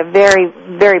and had a very,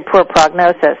 very poor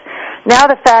prognosis. Now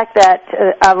the fact that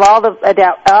of all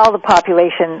the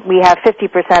population, we have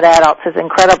 50% adults is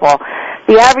incredible.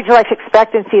 The average life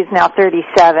expectancy is now 37.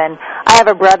 I have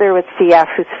a brother with CF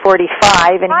who's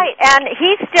 45. And right, and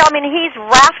he's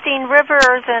rafting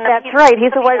rivers. That's right.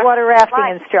 He's a whitewater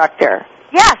rafting instructor.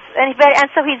 Yes, and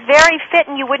so he's very fit,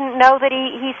 and you wouldn't know that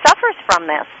he suffers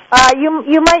from this.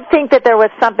 You might think that there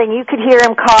was something. You could hear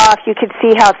him cough. You could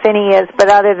see how thin he is, but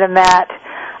other than that,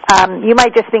 you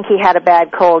might just think he had a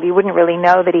bad cold. You wouldn't really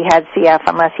know that he had CF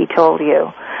unless he told you.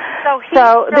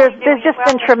 So there's just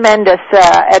been tremendous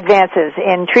advances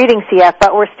in treating CF,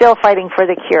 but we're still fighting for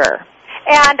the cure.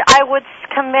 And I would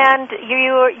commend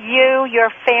your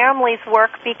family's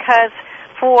work because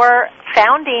for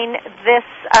founding this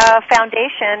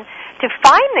foundation to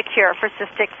find the cure for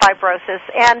cystic fibrosis.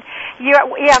 And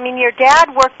your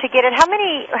dad worked to get it.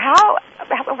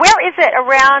 Where is it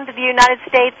around the United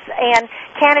States and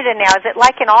Canada now? Is it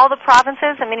like in all the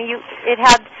provinces? I mean,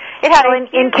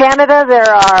 in Canada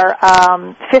there are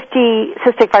 50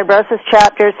 cystic fibrosis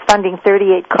chapters funding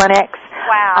 38 clinics.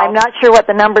 Wow. I'm not sure what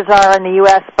the numbers are in the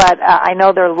U.S., but I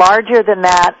know they're larger than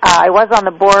that. I was on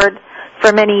the board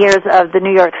for many years of the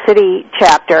New York City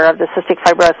chapter of the Cystic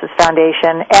Fibrosis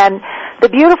Foundation. And the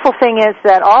beautiful thing is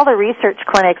that all the research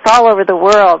clinics all over the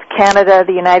world, Canada,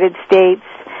 the United States,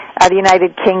 the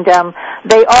United Kingdom,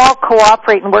 they all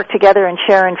cooperate and work together and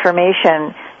share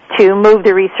information to move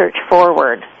the research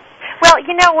forward. Well,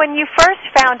 when you first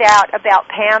found out about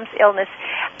Pam's illness,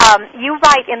 you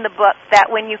write in the book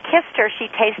that when you kissed her, she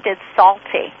tasted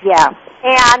salty. Yeah.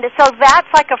 And so that's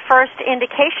like a first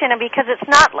indication, because it's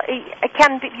not,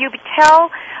 can you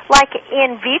tell, like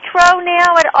in vitro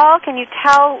now at all? Can you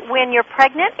tell when you're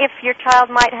pregnant if your child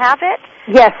might have it?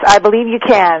 Yes, I believe you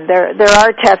can. There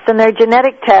are tests, and they're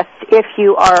genetic tests if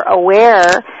you are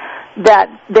aware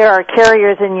that there are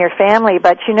carriers in your family.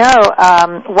 But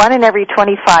 1 in every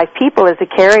 25 people is a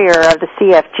carrier of the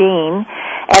CF gene,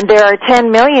 and there are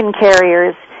 10 million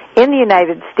carriers in the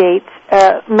United States,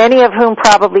 many of whom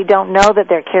probably don't know that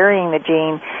they're carrying the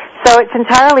gene. So it's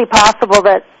entirely possible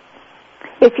that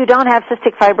if you don't have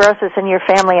cystic fibrosis in your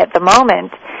family at the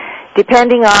moment,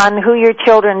 depending on who your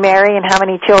children marry and how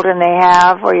many children they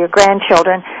have, or your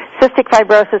grandchildren, cystic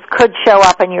fibrosis could show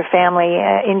up in your family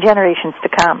in generations to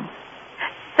come.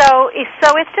 So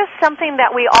it's just something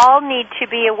that we all need to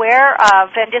be aware of,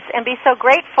 and be so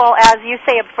grateful, as you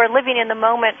say, for living in the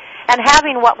moment and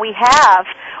having what we have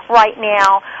right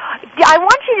now. I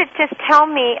want you to just tell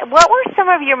me, what were some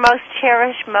of your most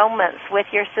cherished moments with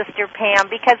your sister Pam?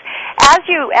 Because as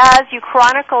you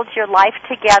chronicled your life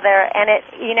together, and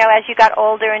as you got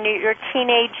older and your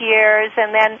teenage years,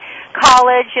 and then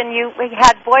college, and you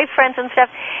had boyfriends and stuff,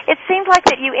 it seemed like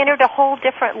that you entered a whole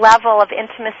different level of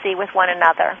intimacy with one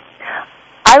another.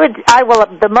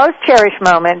 The most cherished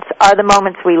moments are the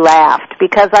moments we laughed,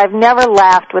 because I've never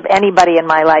laughed with anybody in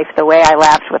my life the way I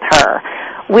laughed with her.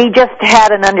 We just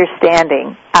had an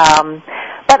understanding.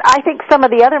 But I think some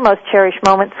of the other most cherished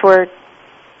moments were,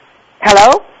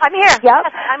 hello? I'm here.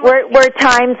 Yep. Were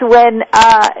times when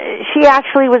she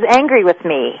actually was angry with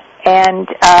me and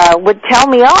would tell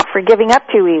me off for giving up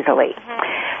too easily.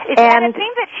 Mm-hmm. And the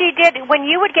thing that she did, when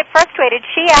you would get frustrated,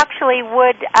 she actually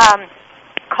would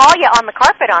call you on the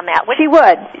carpet on that. She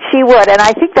would, and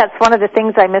I think that's one of the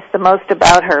things I miss the most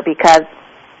about her, because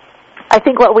I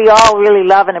think what we all really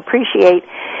love and appreciate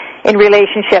in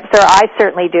relationships, or I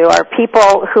certainly do, are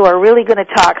people who are really going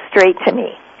to talk straight to me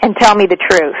and tell me the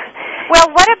truth. Well,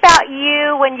 what about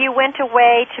you when you went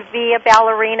away to be a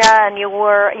ballerina and you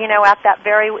were, at that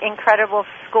very incredible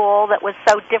school that was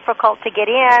so difficult to get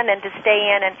in and to stay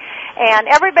in, and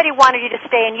everybody wanted you to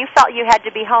stay, and you felt you had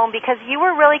to be home because you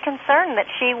were really concerned that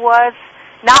she was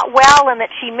not well and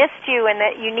that she missed you and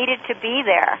that you needed to be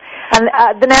there. And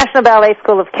the National Ballet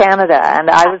School of Canada, and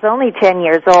I was only 10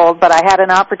 years old, but I had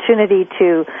an opportunity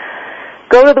to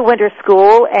go to the winter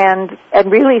school and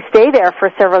really stay there for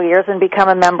several years and become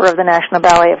a member of the National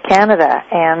Ballet of Canada.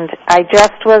 And I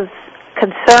just was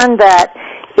concerned that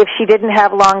if she didn't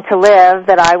have long to live,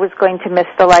 that I was going to miss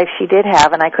the life she did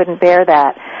have, and I couldn't bear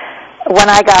that. When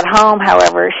I got home,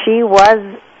 however, she was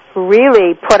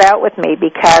really put out with me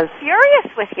because... Furious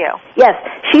with you. Yes,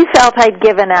 she felt I'd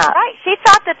given up. Right, she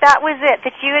thought that was it,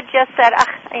 that you had just said,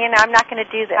 I'm not going to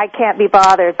do this. I can't be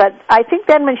bothered. But I think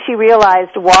then when she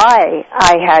realized why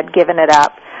I had given it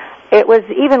up, it was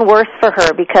even worse for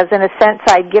her, because in a sense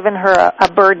I'd given her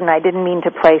a burden I didn't mean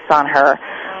to place on her,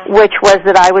 which was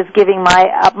that I was giving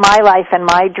my life and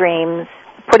my dreams,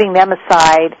 putting them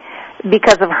aside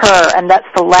because of her, and that's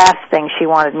the last thing she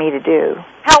wanted me to do.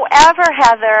 However,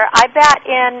 Heather, I bet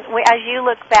as you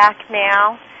look back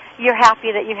now, you're happy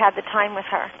that you had the time with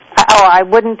her. I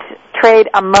wouldn't trade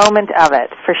a moment of it,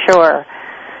 for sure.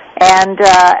 And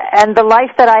the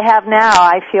life that I have now,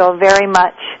 I feel very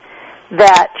much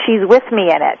that she's with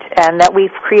me in it, and that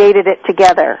we've created it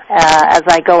together as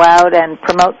I go out and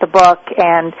promote the book,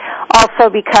 and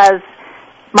also because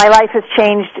my life has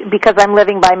changed because I'm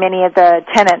living by many of the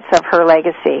tenets of her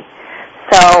legacy.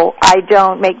 So I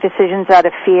don't make decisions out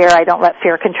of fear. I don't let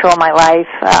fear control my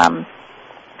life.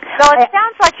 So it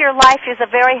sounds like your life is a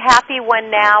very happy one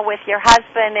now with your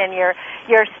husband, and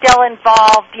you're still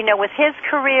involved, with his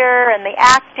career and the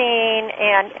acting,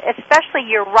 and especially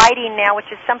your writing now, which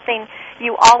is something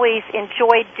you always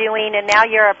enjoyed doing, and now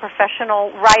you're a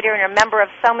professional writer and a member of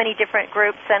so many different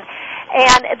groups, and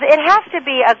it has to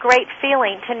be a great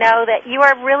feeling to know that you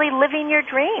are really living your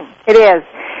dream. It is.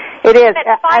 It is,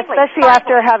 especially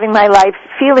after having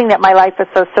feeling that my life is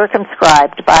so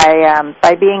circumscribed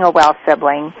by being a well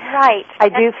sibling. Right. I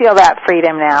do feel that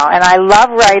freedom now, and I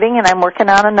love writing, and I'm working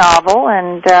on a novel,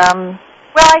 and...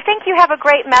 Well, I think you have a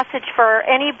great message for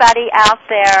anybody out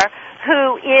there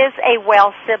who is a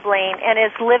well sibling and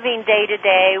is living day to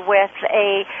day with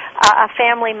a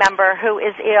family member who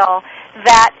is ill,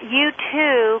 that you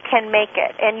too can make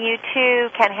it, and you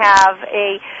too can have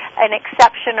an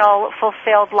exceptional,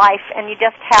 fulfilled life, and you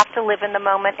just have to live in the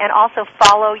moment and also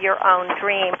follow your own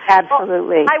dream.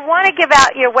 Absolutely. Well, I want to give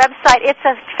out your website. It's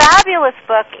a fabulous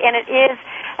book, and it is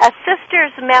A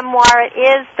sister's memoir. It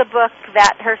is the book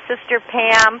that her sister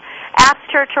Pam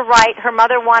asked her to write. Her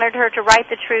mother wanted her to write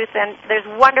the truth, and there's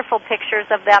wonderful pictures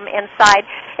of them inside.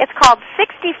 It's called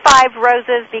 65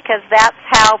 Roses because that's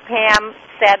how Pam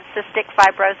said cystic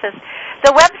fibrosis. The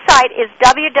website is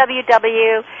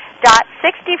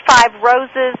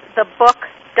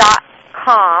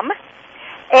www.sixtyfiverosesthebook.com,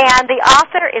 and the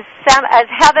author is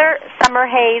Heather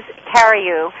Summerhayes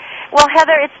Cariou. Well,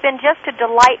 Heather, it's been just a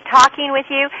delight talking with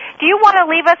you. Do you want to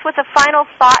leave us with a final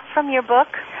thought from your book?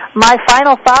 My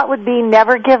final thought would be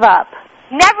never give up.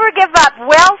 Never give up.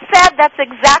 Well said. That's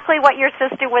exactly what your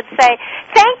sister would say.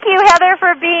 Thank you, Heather,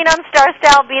 for being on Star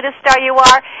Style, Be the Star You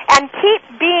Are, and keep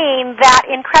being that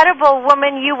incredible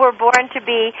woman you were born to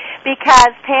be,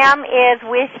 because Pam is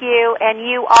with you, and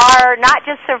you are not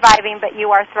just surviving, but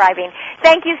you are thriving.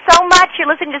 Thank you so much.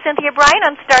 You're listening to Cynthia Brian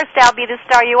on Star Style, Be the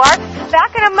Star You Are.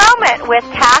 Back in a moment with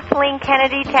Kathleen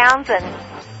Kennedy Townsend.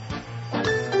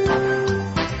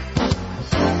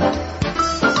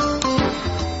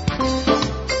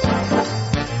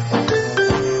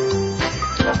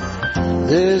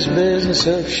 This business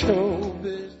of show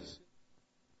business.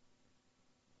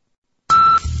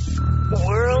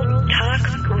 World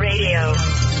Talk Radio.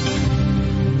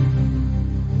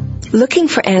 Looking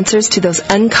for answers to those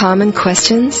uncommon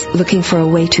questions? Looking for a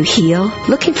way to heal?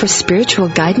 Looking for spiritual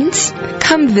guidance?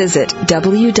 Come visit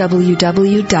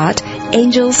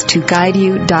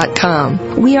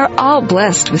www.angelstoguideyou.com. We are all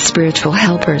blessed with spiritual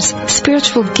helpers,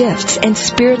 spiritual gifts, and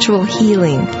spiritual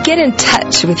healing. Get in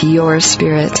touch with your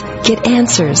spirit. Get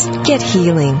answers. Get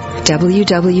healing.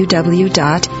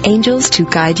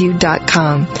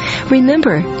 www.angelstoguideyou.com.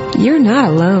 Remember, you're not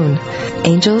alone.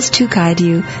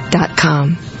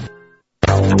 angelstoguideyou.com.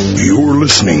 You're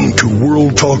listening to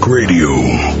World Talk Radio,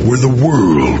 where the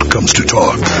world comes to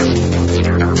talk.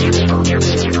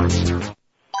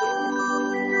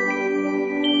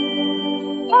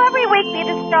 Well, every week, Be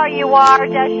the Star You Are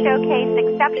does showcase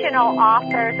exceptional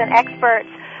authors and experts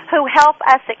who help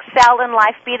us excel in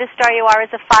life. Be the Star You Are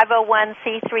is a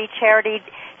 501c3 charity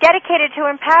dedicated to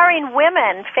empowering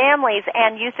women, families,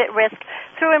 and youth at risk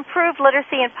through improved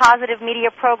literacy and positive media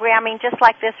programming, just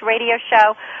like this radio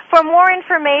show. For more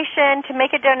information, to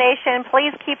make a donation,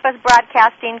 please keep us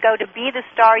broadcasting. Go to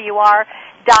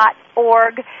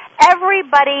BeTheStarYouAre.org.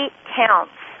 Everybody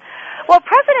counts. Well,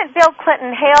 President Bill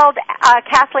Clinton hailed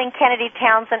Kathleen Kennedy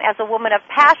Townsend as a woman of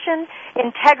passion,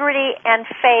 integrity, and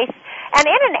faith. And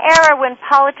in an era when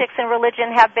politics and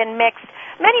religion have been mixed,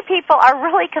 many people are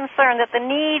really concerned that the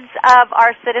needs of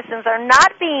our citizens are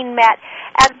not being met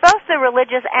as both the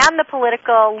religious and the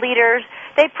political leaders,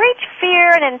 they preach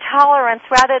fear and intolerance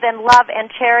rather than love and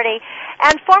charity.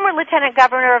 And former Lieutenant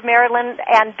Governor of Maryland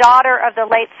and daughter of the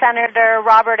late Senator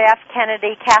Robert F.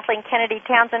 Kennedy, Kathleen Kennedy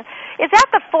Townsend, is at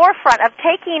the forefront of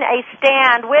taking a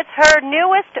stand with her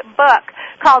newest book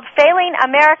called Failing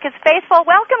America's Faithful.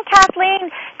 Welcome,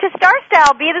 Kathleen, to Star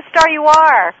Style, Be the Star You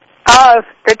Are. Oh,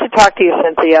 good to talk to you,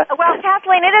 Cynthia. Well,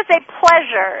 Kathleen, it is a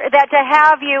pleasure to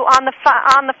have you on the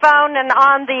phone and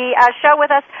on the show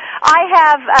with us. I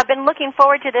have been looking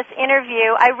forward to this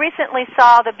interview. I recently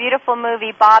saw the beautiful movie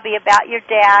Bobby about your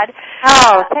dad.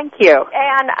 Oh, thank you.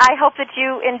 And I hope that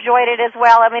you enjoyed it as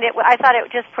well. I mean, I thought it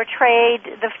just portrayed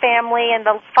the family and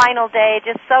the final day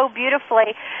just so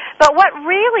beautifully. But what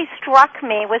really struck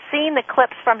me was seeing the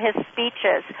clips from his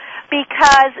speeches,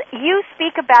 because you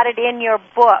speak about it in your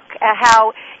book,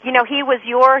 how, you know, he was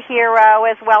your hero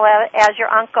as well as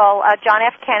your uncle, John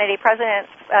F. Kennedy, President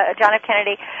John F.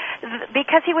 Kennedy,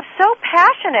 because he was so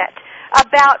passionate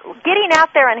about getting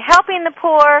out there and helping the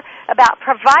poor, about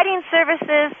providing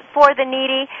services for the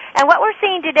needy. And what we're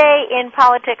seeing today in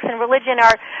politics and religion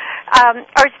are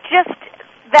just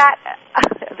that,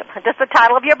 just the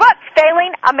title of your book,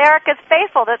 Failing America's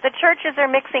Faithful, that the churches are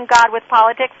mixing God with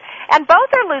politics, and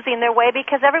both are losing their way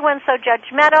because everyone's so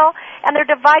judgmental, and they're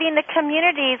dividing the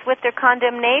communities with their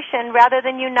condemnation rather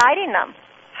than uniting them.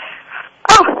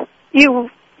 Oh, you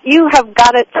have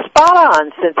got it spot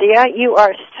on, Cynthia. You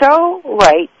are so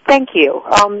right. Thank you.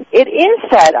 It is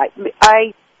sad.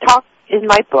 I talk in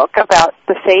my book about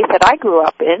the faith that I grew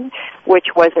up in, which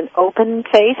was an open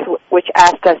faith, which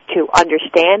asked us to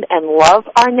understand and love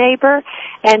our neighbor.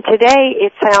 And today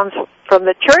it sounds from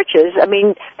the churches, I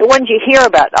mean, the ones you hear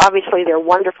about, obviously there are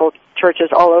wonderful churches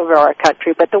all over our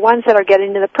country, but the ones that are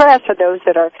getting to the press are those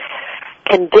that are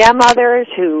condemn others,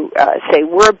 who say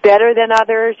we're better than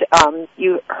others.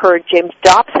 You heard James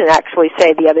Dobson actually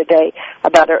say the other day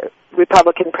about a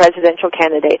Republican presidential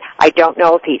candidate, I don't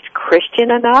know if he's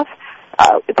Christian enough.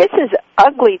 This is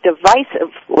ugly,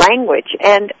 divisive language,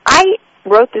 and I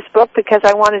wrote this book because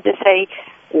I wanted to say,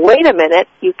 wait a minute,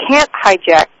 you can't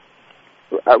hijack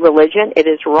religion. It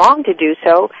is wrong to do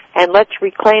so, and let's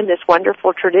reclaim this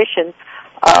wonderful tradition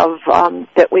of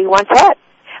that we once had.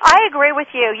 I agree with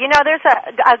you. You know, there's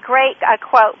a great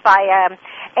quote by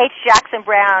H. Jackson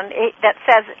Brown that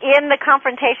says, in the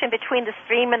confrontation between the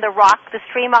stream and the rock, the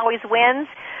stream always wins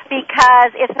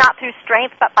because it's not through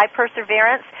strength but by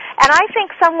perseverance. And I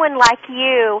think someone like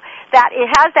you, that it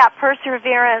has that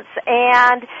perseverance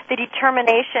and the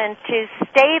determination to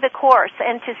stay the course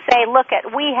and to say, look,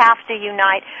 we have to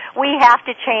unite. We have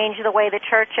to change the way the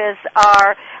churches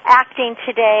are acting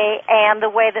today and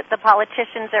the way that the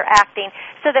politicians are acting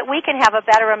so that we can have a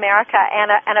better America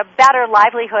and a better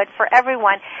livelihood for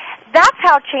everyone. That's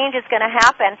how change is going to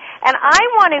happen. And I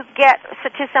want to get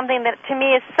to something that to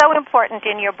me is so important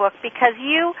in your book because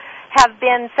you have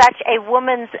been such a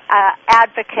woman's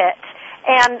advocate.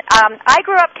 And I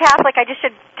grew up Catholic. I just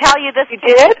should tell you this. You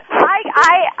did?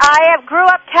 I grew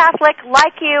up Catholic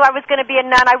like you. I was going to be a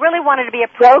nun. I really wanted to be a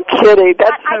priest. No kidding.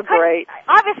 That's so great.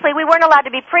 Obviously, we weren't allowed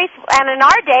to be priests. And in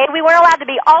our day, we weren't allowed to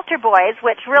be altar boys,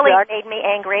 which really made me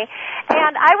angry.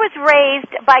 And I was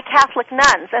raised by Catholic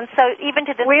nuns. And so even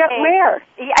to this day. Where?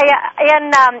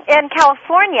 In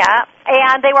California.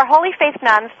 And they were Holy Faith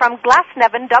nuns from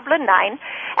Glasnevin, Dublin 9.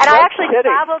 And I actually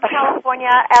traveled California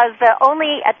as the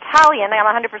only Italian, I'm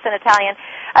 100%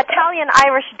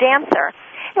 Italian-Irish dancer.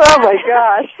 Oh, my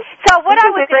gosh. So what I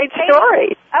was a great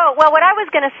story. What I was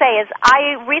going to say is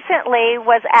I recently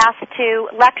was asked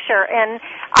to lecture in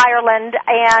Ireland,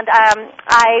 and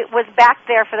I was back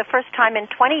there for the first time in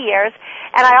 20 years,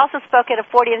 and I also spoke at a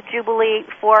 40th Jubilee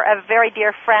for a very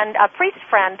dear friend, a priest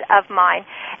friend of mine.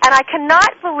 And I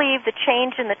cannot believe the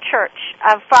change in the church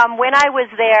from when I was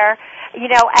there,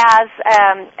 you know, as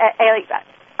an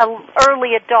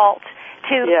early adult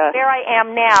to where I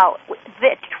am now.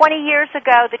 20 years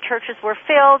ago, the churches were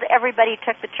filled. Everybody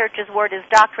took the church's word as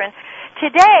doctrine.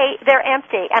 Today, they're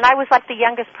empty, and I was like the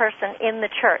youngest person in the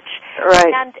church.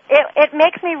 Right. And it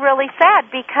makes me really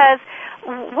sad because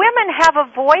women have a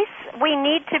voice. We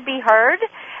need to be heard.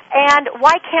 And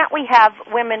why can't we have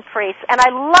women priests? And I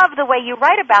love the way you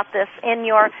write about this in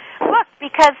your book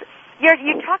because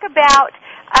you talk about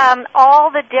all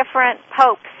the different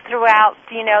popes throughout,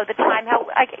 you know, the time. How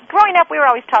growing up, we were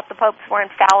always taught the popes were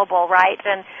infallible, right?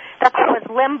 And that there was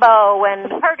limbo and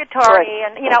purgatory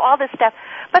and, you know, all this stuff.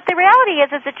 But the reality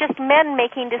is it's just men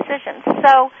making decisions.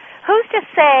 So who's to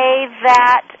say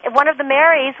that one of the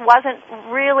Marys wasn't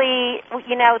really,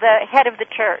 you know, the head of the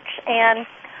church? And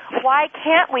why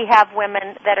can't we have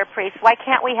women that are priests? Why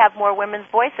can't we have more women's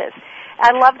voices?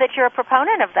 I love that you're a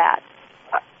proponent of that.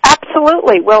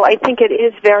 Absolutely. Well, I think it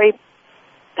is very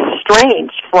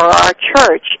strange for our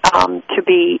church to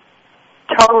be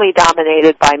totally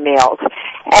dominated by males.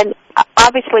 And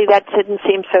obviously that didn't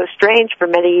seem so strange for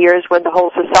many years when the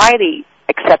whole society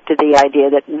accepted the idea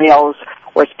that males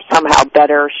were somehow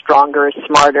better, stronger,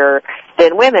 smarter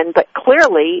than women. But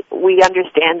clearly we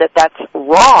understand that that's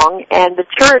wrong, and the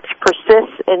church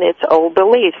persists in its old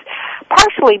beliefs,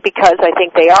 partially because I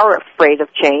think they are afraid of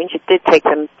change. It did take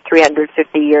them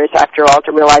 350 years, after all,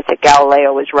 to realize that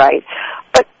Galileo was right.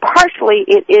 But partially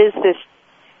it is this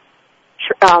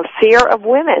fear of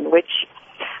women, which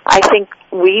I think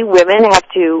we women have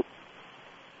to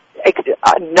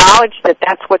acknowledge that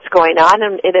that's what's going on,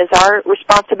 and it is our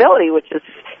responsibility, which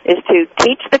is to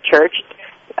teach the church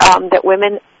that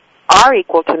women are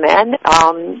equal to men,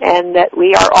 and that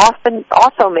we are often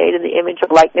also made in the image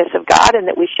of likeness of God, and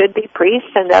that we should be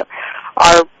priests, and that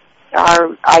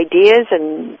our ideas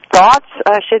and thoughts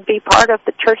should be part of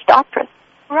the church doctrine.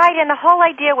 Right, and the whole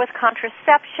idea with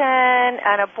contraception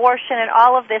and abortion and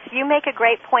all of this, you make a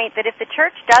great point that if the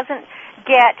church doesn't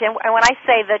get, and when I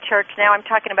say the church now, I'm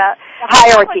talking about the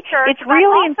hierarchy. Church, it's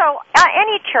really also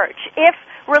any church. If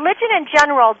religion in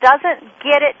general doesn't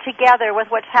get it together with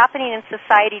what's happening in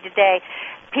society today,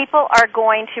 people are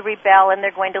going to rebel and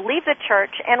they're going to leave the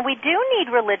church. And we do need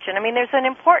religion. I mean, there's an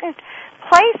important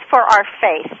place for our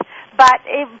faith. But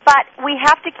we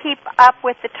have to keep up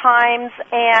with the times,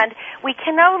 and we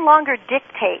can no longer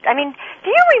dictate. I mean, do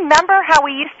you remember how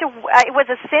we used to, it was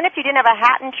a sin if you didn't have a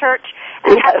hat in church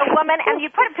as a woman, and you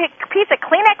put a piece of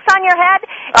Kleenex on your head?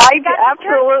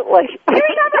 Absolutely. Do you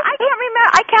remember? I can't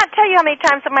remember. I can't tell you how many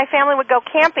times that my family would go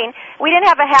camping. We didn't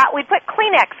have a hat. We'd put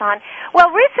Kleenex on. Well,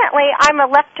 recently, I'm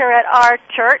a lector at our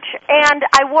church, and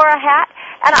I wore a hat,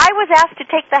 and I was asked to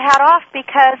take the hat off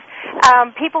because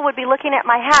people would be looking at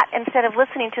my hat instead of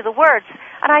listening to the words.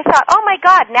 And I thought, oh, my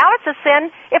God, now it's a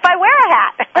sin if I wear a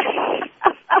hat.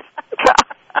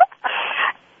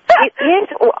 It is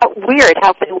weird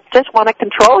how they just want to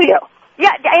control you.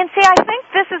 Yeah, and see, I think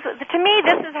this is, to me,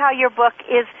 this is how your book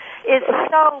is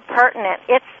so pertinent.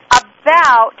 It's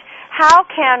about how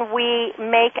can we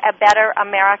make a better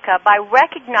America by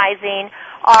recognizing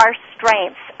our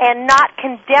strengths and not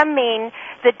condemning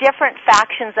the different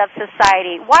factions of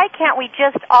society. Why can't we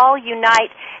just all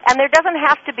unite? And there doesn't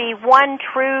have to be one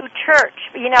true church.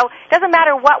 You know, it doesn't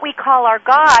matter what we call our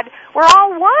God. We're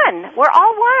all one. We're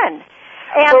all one.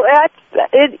 And well,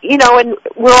 and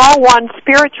we're all one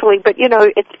spiritually, but,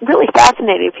 it's really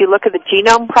fascinating if you look at the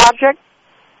Genome Project,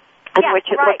 in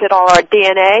which it looked at all our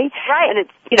DNA, and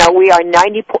it's, we are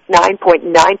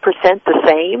 99.9% the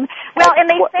same. Well, and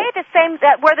they say the same,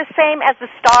 that we're the same as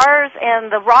the stars and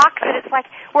the rocks, and it's like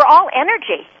we're all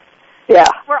energy.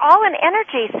 Yeah. We're all in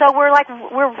energy, so we're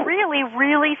really,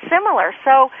 really similar.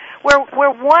 So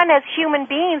we're one as human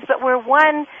beings, but we're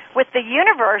one with the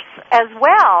universe as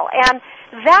well. And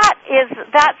that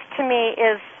to me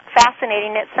is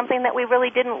fascinating. It's something that we really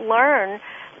didn't learn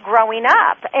growing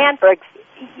up. And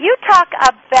you talk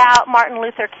about Martin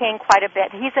Luther King quite a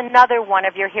bit. He's another one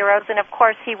of your heroes, and of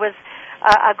course he was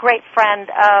a great friend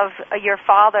of your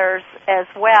father's as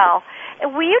well.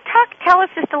 Will you tell us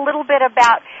just a little bit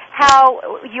about how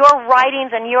your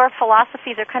writings and your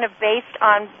philosophies are kind of based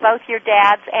on both your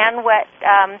dad's and what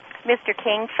Mr.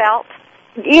 King felt?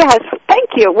 Yes,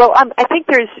 thank you. Well, I think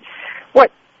there's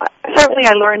what certainly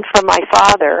I learned from my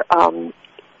father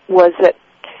was that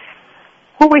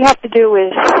what we have to do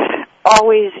is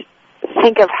always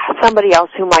think of somebody else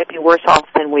who might be worse off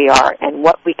than we are and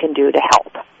what we can do to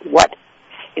help.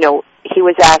 He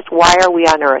was asked, why are we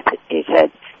on earth? He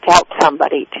said, to help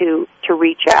somebody, to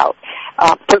reach out,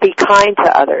 to be kind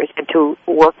to others, and to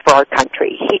work for our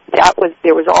country.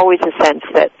 There was always a sense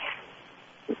that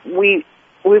we've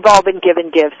all been given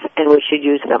gifts and we should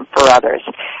use them for others.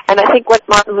 And I think what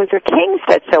Martin Luther King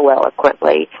said so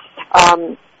eloquently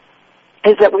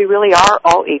is that we really are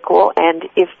all equal, and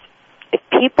if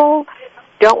people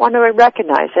don't want to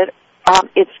recognize it,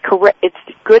 it's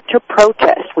good to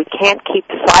protest. We can't keep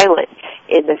silent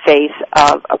in the face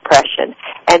of oppression.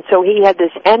 And so he had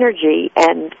this energy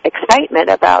and excitement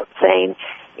about saying,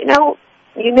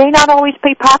 you may not always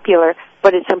be popular,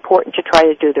 but it's important to try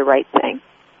to do the right thing.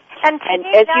 And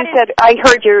as you said, I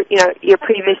heard your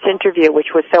previous interview,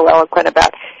 which was so eloquent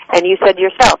about, and you said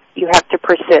yourself, you have to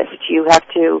persist. You have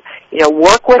to,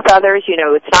 work with others.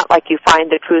 It's not like you find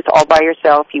the truth all by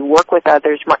yourself. You work with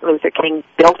others. Martin Luther King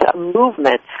built a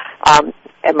movement, and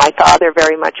my father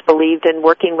very much believed in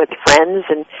working with friends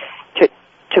and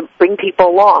to bring people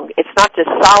along. It's not just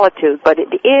solitude, but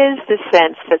it is the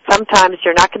sense that sometimes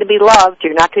you're not going to be loved,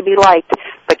 you're not going to be liked,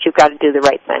 but you've got to do the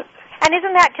right thing. And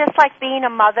isn't that just like being a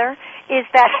mother? Is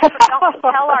that don't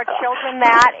tell our children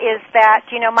that? Is that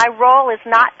my role is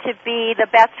not to be the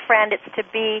best friend; it's to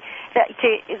be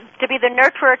the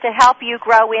nurturer to help you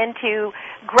grow into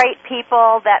great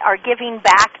people that are giving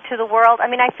back to the world. I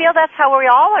mean, I feel that's how we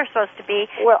all are supposed to be.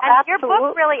 Well, and absolutely.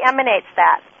 Your book really emanates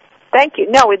that. Thank you.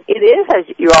 No, it is as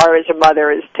you are as a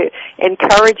mother, is to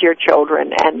encourage your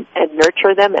children and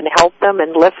nurture them and help them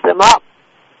and lift them up,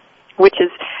 which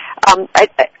is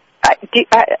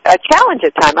a challenge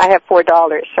at times. I have 4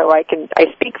 daughters, so I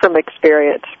speak from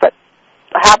experience, but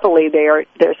happily they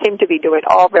seem to be doing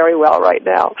all very well right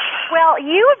now. Well,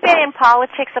 you have been in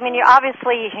politics. I mean,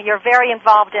 you're very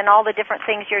involved in all the different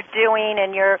things you're doing,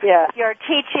 and you're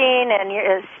teaching and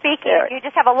you're speaking. Yeah. You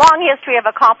just have a long history of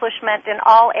accomplishment in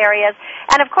all areas.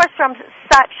 And of course, from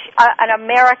such an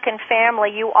American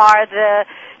family, you are the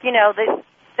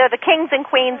kings and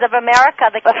queens of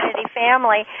America, the Kennedy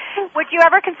family. Would you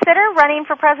ever consider running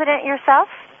for president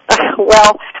yourself?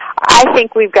 Well, I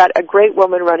think we've got a great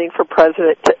woman running for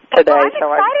president today. Well, I'm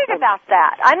excited about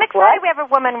that. I'm excited we have a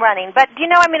woman running. But,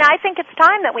 I think it's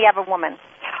time that we have a woman.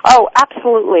 Oh,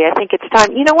 absolutely. I think it's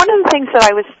time. One of the things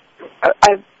that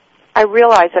I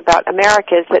realize about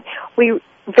America is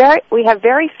that we have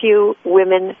very few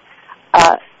women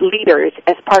leaders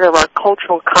as part of our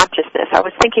cultural consciousness. I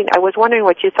was wondering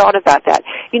what you thought about that.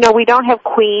 We don't have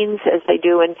queens as they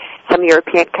do in some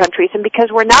European countries, and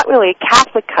because we're not really a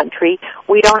Catholic country,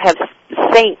 we don't have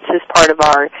saints as part of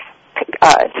our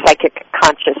psychic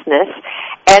consciousness.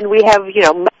 And we have,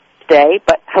 Mother's Day,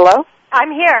 but hello?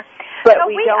 I'm here. But I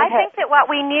think that what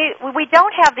we need, we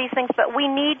don't have these things, but we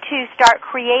need to start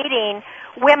creating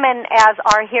women as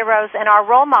our heroes and our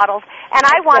role models. And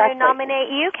I want to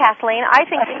nominate you, Kathleen. I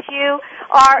think that you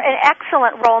are an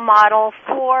excellent role model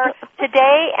for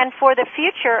today and for the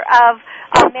future of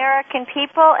American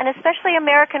people, and especially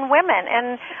American women.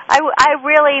 And I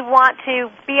really want to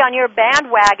be on your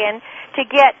bandwagon to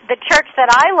get the church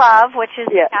that I love, which is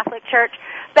the Catholic Church,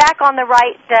 back on the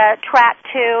right track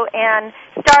too, and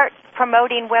start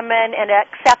promoting women and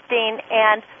accepting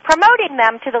and promoting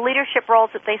them to the leadership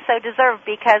roles that they so deserve,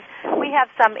 because we have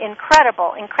some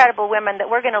incredible, incredible women that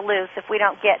we're going to lose if we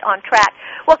don't get on track.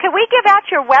 Well, can we give out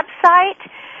your website?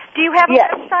 Do you have a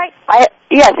website?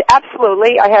 Yes,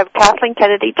 absolutely. I have Kathleen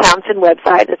Kennedy Townsend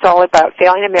website. It's all about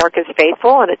failing America's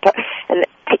faithful, and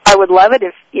I would love it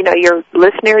if your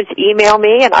listeners email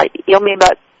me, and I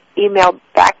email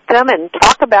back to them and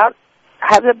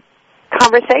have a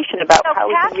conversation about how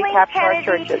we can recapture our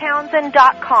churches.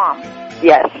 KathleenKennedyTownsend.com.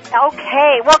 Yes.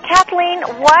 Okay. Well, Kathleen,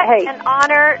 what an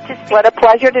honor to speak. What a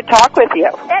pleasure to talk with you.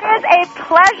 It is a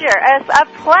pleasure. It's a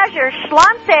pleasure.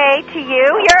 Schlante to you.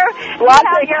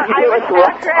 Schlante to you as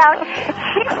well.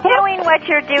 Keep doing what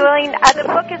you're doing. The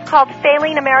book is called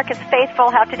Failing America's Faithful,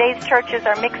 How Today's Churches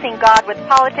Are Mixing God with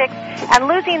Politics and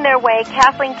Losing Their Way.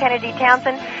 Kathleen Kennedy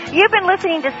Townsend. You've been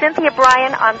listening to Cynthia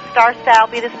Brian on Star Style,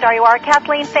 Be the Star You Are.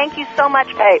 Kathleen, thank you so much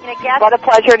for being a guest. What a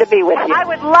pleasure to be with you. I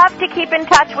would love to keep in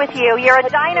touch with you. You're a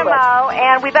dynamo,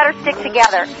 and we better stick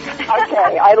together.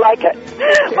 Okay, I like it.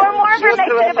 For more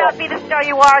information about Be the Star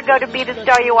You Are, go to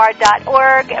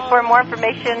BeTheStarYouAre.org. For more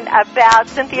information about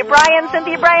Cynthia Brian,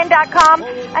 CynthiaBrian.com.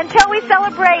 Until we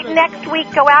celebrate next week,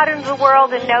 go out into the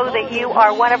world and know that you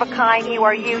are one of a kind. You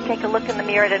are you. Take a look in the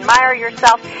mirror and admire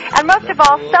yourself. And most of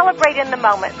all, celebrate in the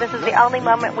moment. This is the only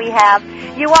moment we have.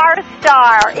 You are a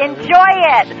star. Enjoy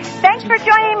it. Thanks for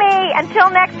joining me. Until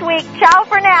next week, ciao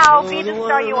for now. Be the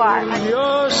star you are.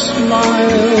 Your smile,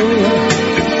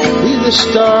 be the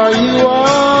star you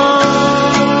are.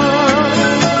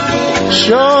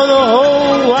 Show the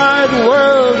whole wide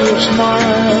world your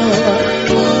smile.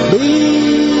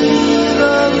 Be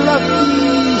the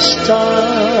lucky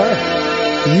star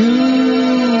you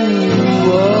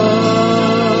are.